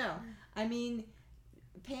restaurant. No. I mean,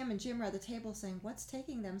 Pam and Jim are at the table saying, what's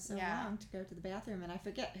taking them so long to go to the bathroom? And I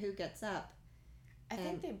forget who gets up. I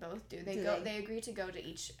think they both do. They agree to go to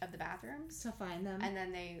each of the bathrooms to find them, and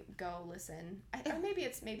then they go listen. Or maybe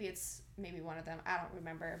it's one of them. I don't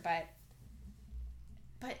remember, but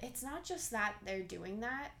it's not just that they're doing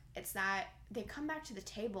that. It's that they come back to the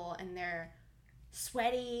table and they're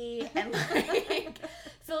sweaty, and like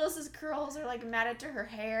Phyllis's curls are like matted to her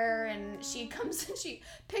hair, and she comes and she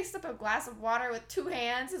picks up a glass of water with 2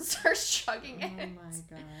 hands and starts chugging it. Oh my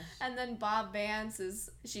gosh. And then Bob Vance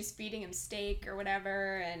she's feeding him steak or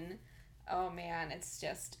whatever, and oh man, it's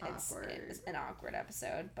an awkward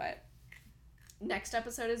episode. But next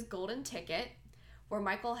episode is Golden Ticket, where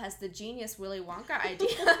Michael has the genius Willy Wonka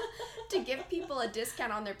idea to give people a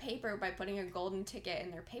discount on their paper by putting a golden ticket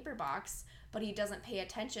in their paper box, but he doesn't pay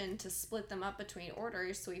attention to split them up between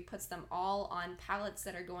orders, so he puts them all on pallets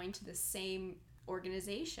that are going to the same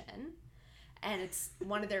organization, and it's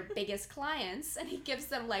one of their biggest clients, and he gives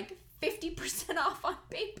them like 50% off on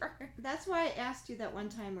paper. That's why I asked you that one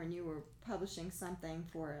time when you were publishing something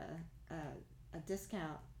for a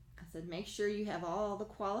discount. I said, make sure you have all the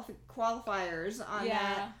qualifiers on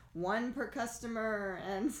that, one per customer,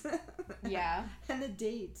 and and the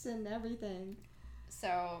dates and everything.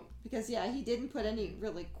 So because he didn't put any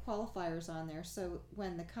really qualifiers on there, so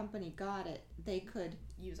when the company got it, they could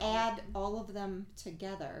add all of them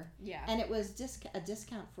together. Yeah, and it was a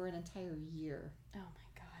discount for an entire year. Oh my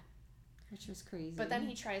god, which was crazy. But then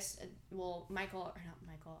he tries.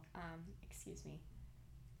 Excuse me.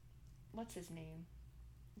 What's his name?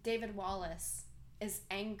 David Wallace is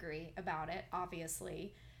angry about it,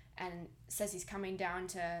 obviously, and says he's coming down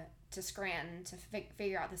to Scranton to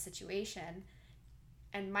figure out the situation.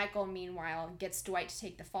 And Michael, meanwhile, gets Dwight to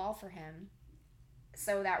take the fall for him,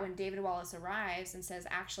 so that when David Wallace arrives and says,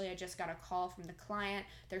 actually, I just got a call from the client,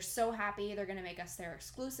 they're so happy, they're going to make us their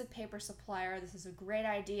exclusive paper supplier, this is a great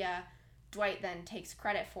idea, Dwight then takes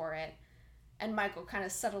credit for it, and Michael kind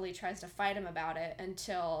of subtly tries to fight him about it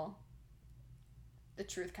until the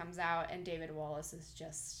truth comes out, and David Wallace is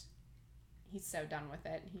just, he's so done with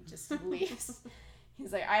it, he just leaves.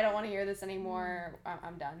 He's like, I don't want to hear this anymore,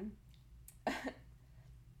 I'm done.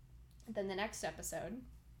 Then the next episode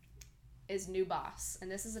is New Boss,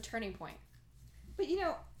 and this is a turning point. But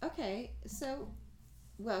okay, so,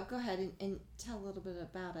 well, go ahead and tell a little bit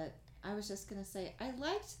about it. I was just going to say, I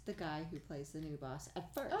liked the guy who plays the new boss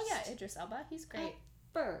at first. Oh yeah, Idris Elba, he's great. At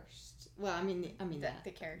first. Well, I mean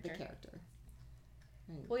the character. The character.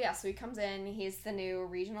 Right. Well, yeah, so he comes in, he's the new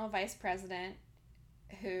regional vice president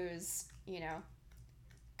who's,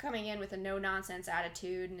 coming in with a no-nonsense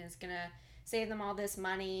attitude and is going to save them all this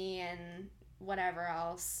money and whatever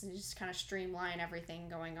else, just kind of streamline everything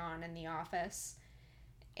going on in the office.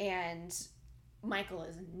 And Michael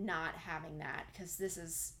is not having that, because this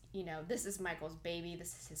is Michael's baby,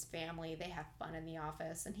 this is his family, they have fun in the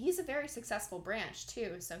office, and he's a very successful branch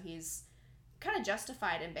too, so he's kind of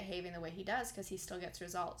justified in behaving the way he does because he still gets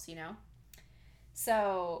results,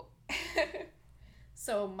 So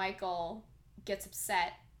Michael gets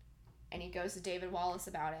upset and he goes to David Wallace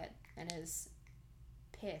about it and is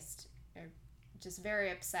pissed, or just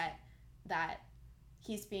very upset that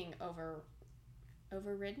he's being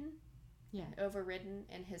overridden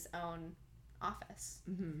in his own office.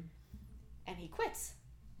 Mm-hmm. And he quits.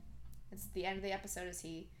 It's the end of the episode is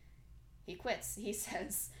he quits. He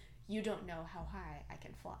says, "You don't know how high I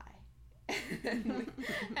can fly."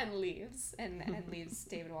 and leaves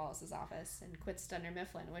David Wallace's office and quits Dunder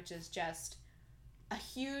Mifflin, which is just a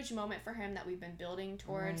huge moment for him that we've been building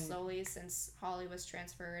towards slowly since Holly was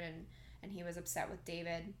transferred and he was upset with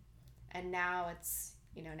David, and now it's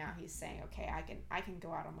now he's saying, okay, I can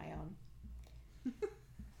go out on my own.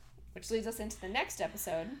 Which leads us into the next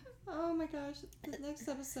episode. Oh my gosh, the next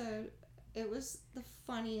episode, it was the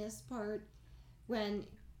funniest part when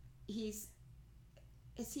I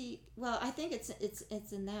think it's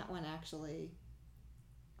in that one actually.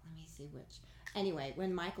 Let me see which. Anyway,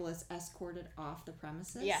 when Michael is escorted off the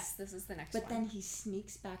premises. Yes, this is the next one. But then he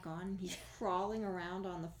sneaks back on and he's crawling around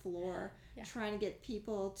on the floor trying to get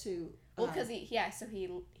people to... Well, because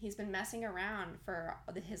he's been messing around for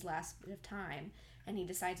his last bit of time, and he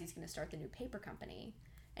decides he's going to start the new paper company.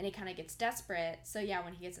 And he kind of gets desperate. So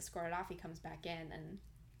when he gets escorted off, he comes back in and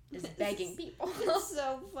is begging people. It's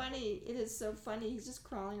so funny. It is so funny. He's just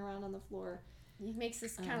crawling around on the floor. He makes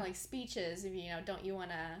this kind of like speeches of, don't you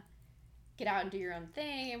want to get out and do your own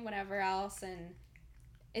thing and whatever else, and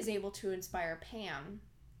is able to inspire Pam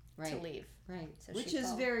to leave. Right. So which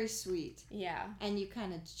is very sweet. Yeah. And you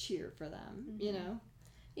kind of cheer for them, mm-hmm.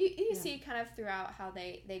 You see kind of throughout how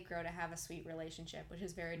they grow to have a sweet relationship, which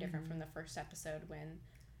is very different from the first episode when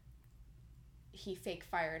he fake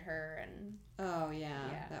fired her and... Oh,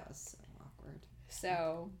 yeah. That was so awkward.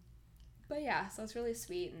 So it's really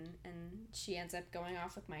sweet, and she ends up going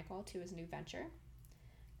off with Michael to his new venture.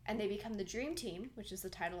 And they become the Dream Team, which is the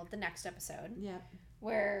title of the next episode. Yeah.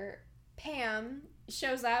 Where Pam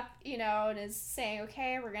shows up, and is saying,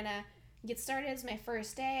 okay, we're going to get started. It's my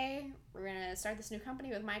first day. We're going to start this new company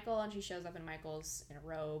with Michael. And she shows up in a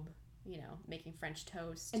robe, making French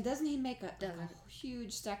toast. And doesn't he make a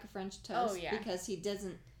huge stack of French toast? Oh, yeah. Because he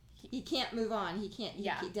can't move on. He can't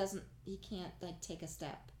like take a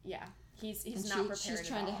step. Yeah. He's not prepared She's at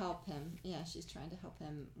trying all. to help him. Yeah, she's trying to help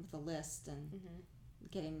him with a list and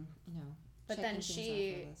getting, But then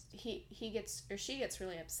checking things off her list. she gets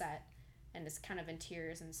really upset and is kind of in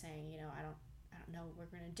tears and saying, I don't know what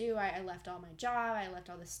we're going to do. I left all my job. I left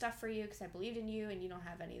all this stuff for you because I believed in you, and you don't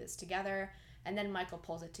have any of this together. And then Michael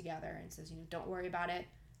pulls it together and says, don't worry about it.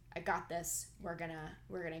 I got this. We're gonna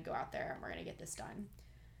go out there and we're gonna get this done.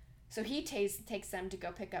 So he takes them to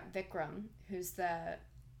go pick up Vikram, who's the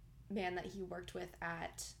man that he worked with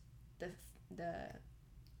at the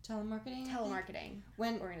telemarketing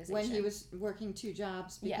organization. When he was working 2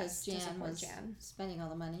 jobs because Yes, Jan was spending all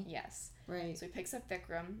the money. Yes. Right. So he picks up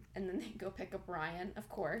Vikram, and then they go pick up Ryan, of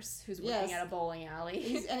course, who's working at a bowling alley.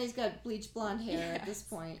 He's got bleached blonde hair at this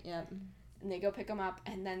point. Yep. And they go pick him up,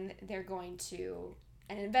 and then they're going to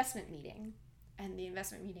an investment meeting. And the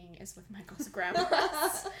investment meeting is with Michael's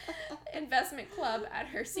grandma's investment club at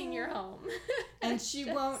her senior home. And she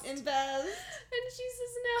won't invest. And she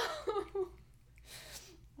says no.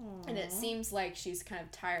 Aww. And it seems like she's kind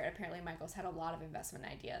of tired. Apparently Michael's had a lot of investment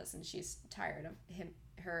ideas, and she's tired of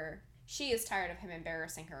she is tired of him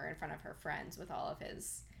embarrassing her in front of her friends with all of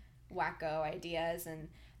his wacko ideas. And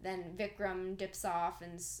then Vikram dips off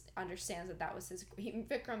and understands that was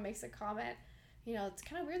Vikram makes a comment, it's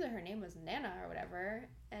kind of weird that her name was Nana or whatever.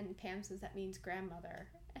 And Pam says that means grandmother.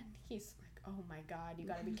 And he's like, oh my God, you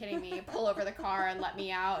gotta be kidding me. Pull over the car and let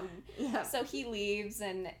me out. And so he leaves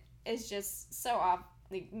and is just so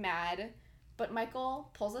mad. But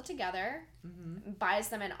Michael pulls it together, buys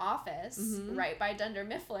them an office right by Dunder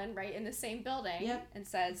Mifflin, right in the same building, and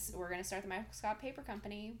says, we're going to start the Michael Scott Paper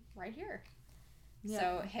Company right here. Yep.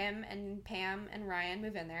 So him and Pam and Ryan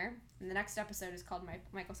move in there. And the next episode is called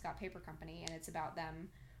Michael Scott Paper Company, and it's about them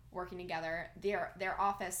working together. Their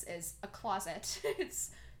office is a closet.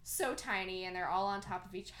 It's so tiny, and they're all on top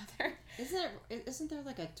of each other. Isn't there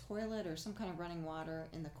like a toilet or some kind of running water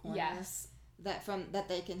in the corner? Yes. That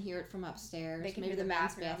they can hear it from upstairs. They can Maybe hear the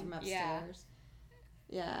men's bathroom upstairs.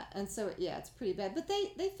 Yeah, and so it's pretty bad. But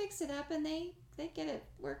they fix it up and they get it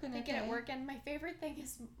working. They get it working. My favorite thing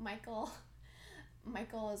is Michael.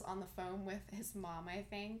 Michael is on the phone with his mom, I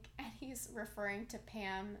think, and he's referring to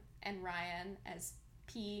Pam and Ryan as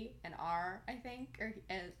P and R, I think, or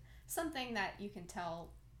as something that you can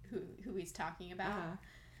tell who he's talking about,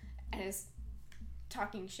 and is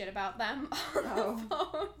talking shit about them on the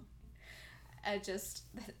phone. Just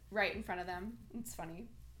right in front of them. It's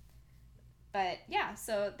funny. But yeah,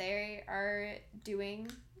 so they are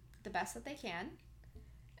doing the best that they can,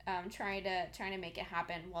 trying to make it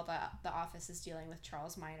happen while the office is dealing with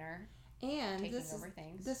Charles Minor and taking over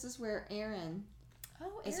things. This is where Aaron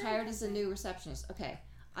is Aaron hired as a new receptionist. Okay,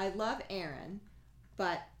 I love Aaron,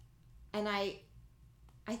 and I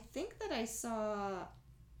think that I saw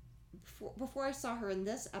before I saw her in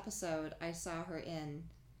this episode, I saw her in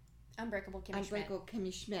Unbreakable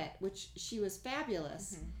Kimmy Schmidt, which she was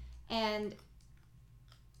fabulous. And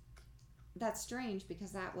that's strange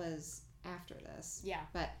because that was after this. Yeah.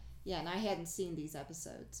 But yeah, and I hadn't seen these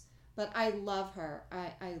episodes. But I love her.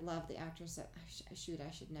 I love the actress. I should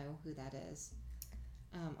know who that is.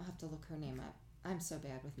 I'll have to look her name up. I'm so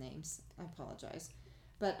bad with names. I apologize.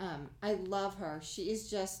 But I love her. She is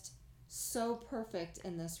just so perfect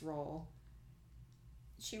in this role.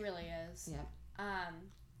 She really is. Yep.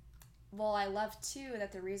 Well, I love, too,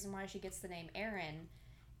 that the reason why she gets the name Erin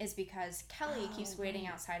is because Kelly keeps waiting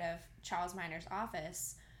outside of Charles Minor's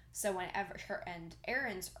office. So whenever and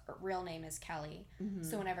Erin's real name is Kelly.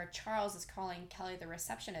 So whenever Charles is calling Kelly the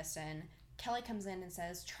receptionist in, Kelly comes in and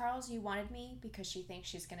says, Charles, you wanted me, because she thinks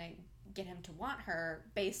she's going to get him to want her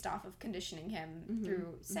based off of conditioning him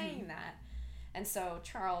through saying that. And so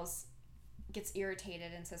Charles gets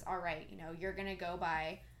irritated and says, all right, you're going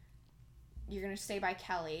to stay by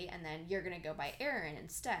Kelly, and then you're going to go by Erin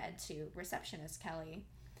instead, to receptionist Kelly.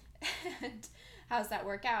 And how's that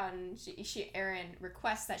work out? And Erin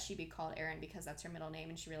requests that she be called Erin because that's her middle name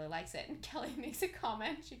and she really likes it. And Kelly makes a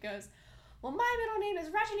comment. She goes, well, my middle name is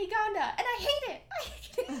Rajinigonda, and I hate it. I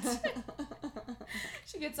hate it.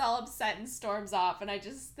 She gets all upset and storms off, and I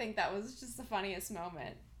just think that was just the funniest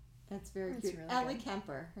moment. That's very cute. Really Ellie good.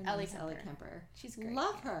 Kemper. Her Ellie name is Ellie Kemper. She's great.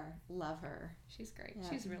 Love her. She's great. Yeah.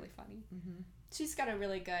 She's really funny. She's got a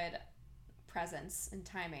really good presence and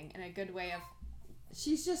timing and a good way of...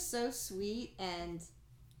 She's just so sweet, and...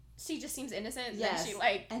 She just seems innocent. Yes.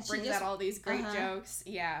 And she brings out all these great jokes.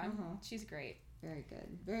 Yeah. She's great. Very good.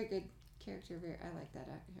 Very good character. I like that.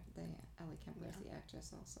 Ellie Kemper is the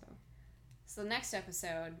actress also. So the next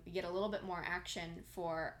episode, we get a little bit more action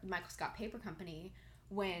for Michael Scott Paper Company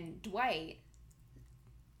when Dwight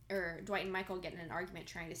and Michael get in an argument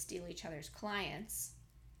trying to steal each other's clients.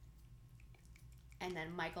 and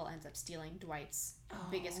then Michael ends up stealing Dwight's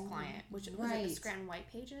biggest client, which was it the Scranton White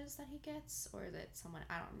Pages that he gets, or is it someone,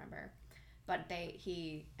 I don't remember, but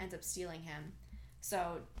he ends up stealing him.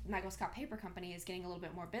 So Michael Scott Paper Company is getting a little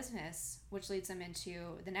bit more business, which leads them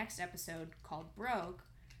into the next episode called Broke,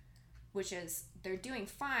 which is they're doing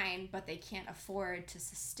fine, but they can't afford to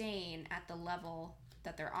sustain at the level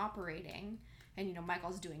that they're operating. And, you know,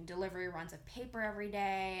 Michael's doing delivery runs of paper every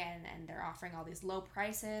day, and they're offering all these low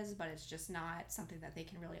prices, but it's just not something that they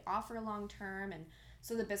can really offer long term. And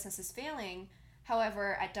so the business is failing.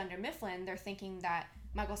 However, at Dunder Mifflin, they're thinking that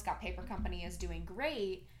Michael Scott Paper Company is doing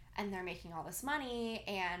great, and they're making all this money,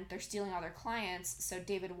 and they're stealing all their clients. So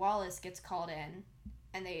David Wallace gets called in,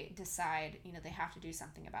 and they decide, you know, they have to do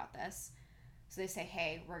something about this. So they say,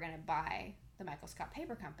 hey, we're going to buy the Michael Scott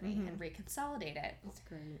Paper Company and reconsolidate it. That's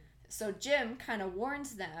great. So Jim kind of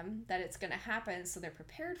warns them that it's going to happen, so they're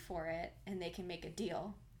prepared for it, and they can make a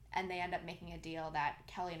deal. And they end up making a deal that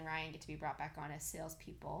Kelly and Ryan get to be brought back on as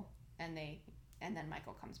salespeople, and then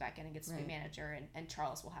Michael comes back in and gets to be manager, and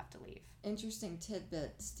Charles will have to leave. Interesting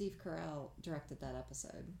tidbit, Steve Carell directed that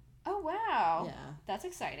episode. Oh, wow. Yeah. That's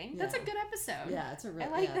exciting. Yeah. That's a good episode. Yeah, it's a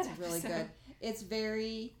really, it's a really good. It's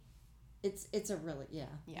very, it's a really, yeah.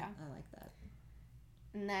 I like that.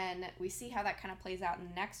 And then we see how that kind of plays out in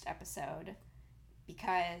the next episode,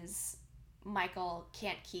 because Michael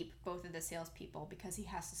can't keep both of the salespeople because he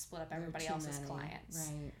has to split up everybody else's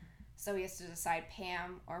clients. Right. So he has to decide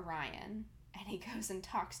Pam or Ryan, and he goes and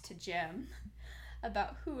talks to Jim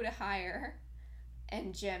about who to hire.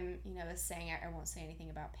 And Jim, you know, is saying, I won't say anything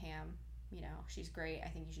about Pam. You know, she's great. I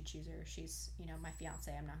think you should choose her. She's, you know, my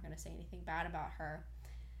fiance. I'm not going to say anything bad about her.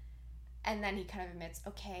 And then he kind of admits,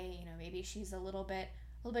 okay, you know, maybe she's a little bit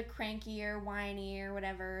cranky or whiny or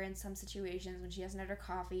whatever in some situations when she hasn't had her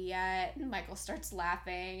coffee yet. And Michael starts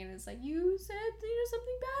laughing, and it's like, you said, you know,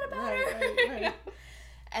 something bad about her. Right.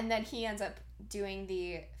 And then he ends up doing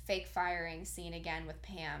the fake firing scene again with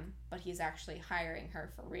Pam, but he's actually hiring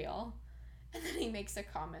her for real. And then he makes a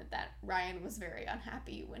comment that Ryan was very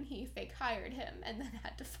unhappy when he fake hired him and then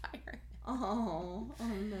had to fire him. Oh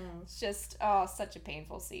no. It's just, such a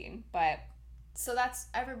painful scene. But, so that's,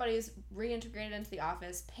 everybody's reintegrated into the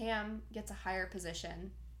office. Pam gets a higher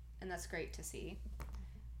position, and that's great to see.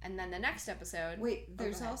 And then the next episode... Wait,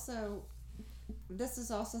 there's also, this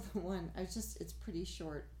is also the one, it's pretty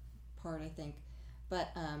short part, I think, but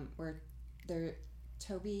where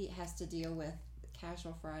Toby has to deal with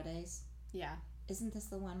Casual Fridays. Yeah. Isn't this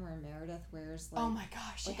the one where Meredith wears like, oh my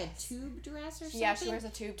gosh, like a tube dress or something? Yeah, she wears a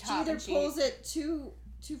tube top. She either pulls it too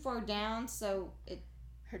far down so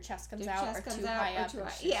her chest comes out, or too high up, and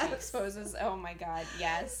she exposes. Oh my god,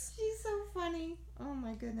 yes. She's so funny. Oh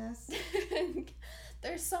my goodness.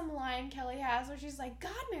 There's some line Kelly has where she's like,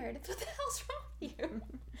 God, Meredith, what the hell's wrong with you?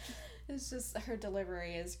 It's just, her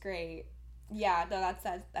delivery is great. Yeah, no, that's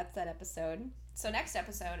that episode. So next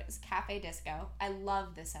episode is Cafe Disco. I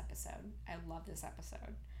love this episode.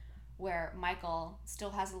 Where Michael still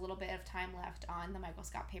has a little bit of time left on the Michael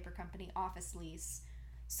Scott Paper Company office lease.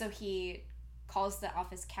 So he calls the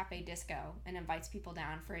office Cafe Disco and invites people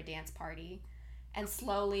down for a dance party. And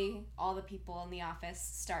slowly, all the people in the office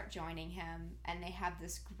start joining him, and they have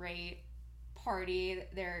this great party.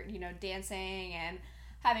 They're, you know, dancing and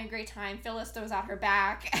having a great time. Phyllis throws out her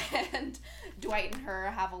back, and Dwight and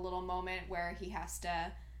her have a little moment where he has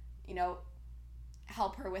to, you know,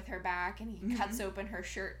 help her with her back, and he cuts open her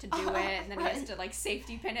shirt to do it, and then he has to, like,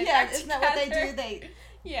 safety pin it back isn't together. that what they do?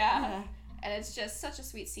 Yeah. And it's just such a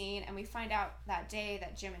sweet scene, and we find out that day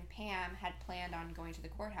that Jim and Pam had planned on going to the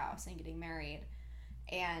courthouse and getting married,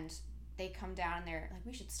 and they come down and they're like,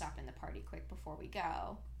 we should stop in the party quick before we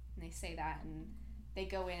go, and they say that, and they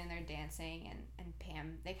go in and they're dancing, and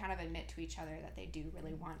Pam, they kind of admit to each other that they do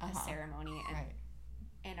really want a ceremony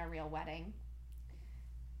and a real wedding.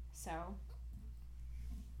 So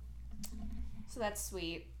that's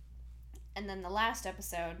sweet. And then the last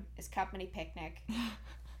episode is Company Picnic.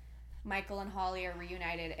 Michael and Holly are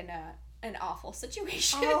reunited in an awful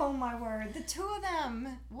situation. Oh my word, the two of them!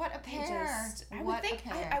 What a pair!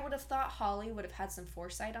 I would have thought Holly would have had some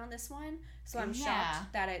foresight on this one, so I'm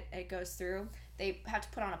shocked that it goes through. They have to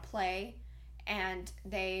put on a play, and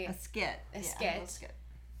a skit,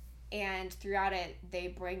 and throughout it they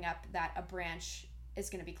bring up that a branch is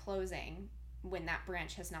going to be closing when that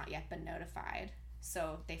branch has not yet been notified.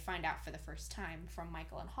 So they find out for the first time from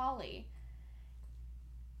Michael and Holly.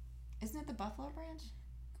 Isn't it the Buffalo branch?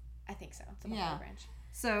 I think so. It's the Buffalo branch.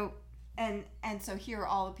 So and so here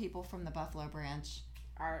all the people from the Buffalo branch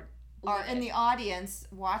are in the audience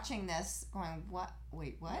watching this, going, "What?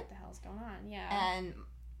 Wait, what? What the hell's going on?" Yeah. And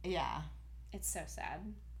it's so sad.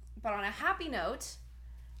 But on a happy note,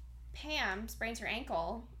 Pam sprains her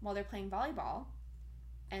ankle while they're playing volleyball.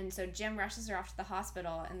 And so Jim rushes her off to the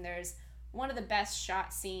hospital, and there's one of the best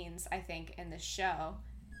shot scenes, I think, in the show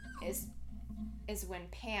is when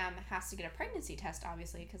Pam has to get a pregnancy test,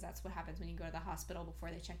 obviously, because that's what happens when you go to the hospital before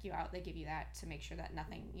they check you out. They give you that to make sure that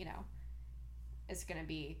nothing, is going to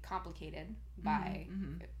be complicated by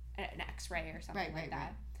an x-ray or something like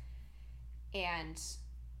that. And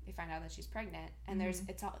they find out that she's pregnant, and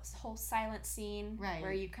it's all this whole silent scene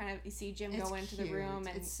where you see Jim go into the room,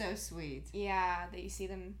 and it's so sweet. Yeah, that you see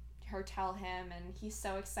her tell him, and he's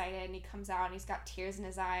so excited, and he comes out and he's got tears in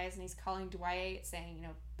his eyes, and he's calling Dwight, saying,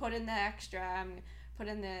 put in the extra, put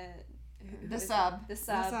in the sub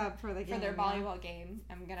for the game, for their volleyball game.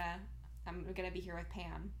 I'm gonna be here with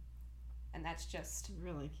Pam, and that's just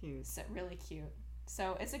really cute. Really cute.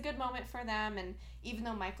 So it's a good moment for them, and even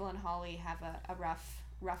though Michael and Holly have a rough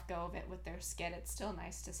go of it with their skit, it's still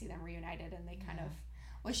nice to see them reunited, and they kind of.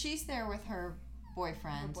 Well, she's there with her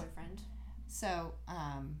boyfriend. So,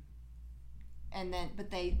 and then,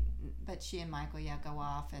 but she and Michael, go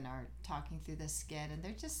off and are talking through the skit, and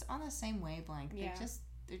they're just on the same wavelength. Yeah.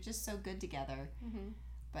 They're just so good together. Mm-hmm.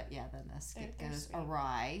 But yeah, then the skit goes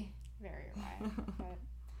awry. Very awry.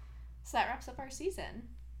 So that wraps up our season.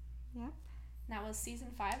 Yeah. That was season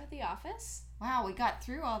 5 of The Office. Wow, we got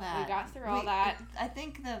through all that. I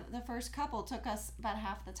think the first couple took us about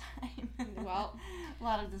half the time. Well, a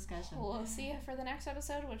lot of discussion. We'll see you for the next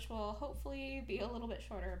episode, which will hopefully be a little bit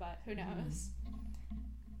shorter, but who knows.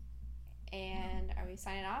 And are we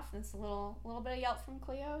signing off? It's a little bit of yelp from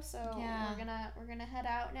Cleo, so we're gonna head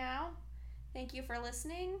out now. Thank you for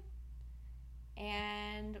listening,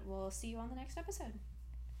 and we'll see you on the next episode.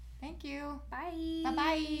 Thank you. Bye.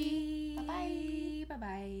 Bye-bye. Bye-bye.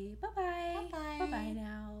 Bye-bye. Bye-bye. Bye-bye. Bye-bye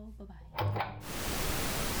now. Bye-bye.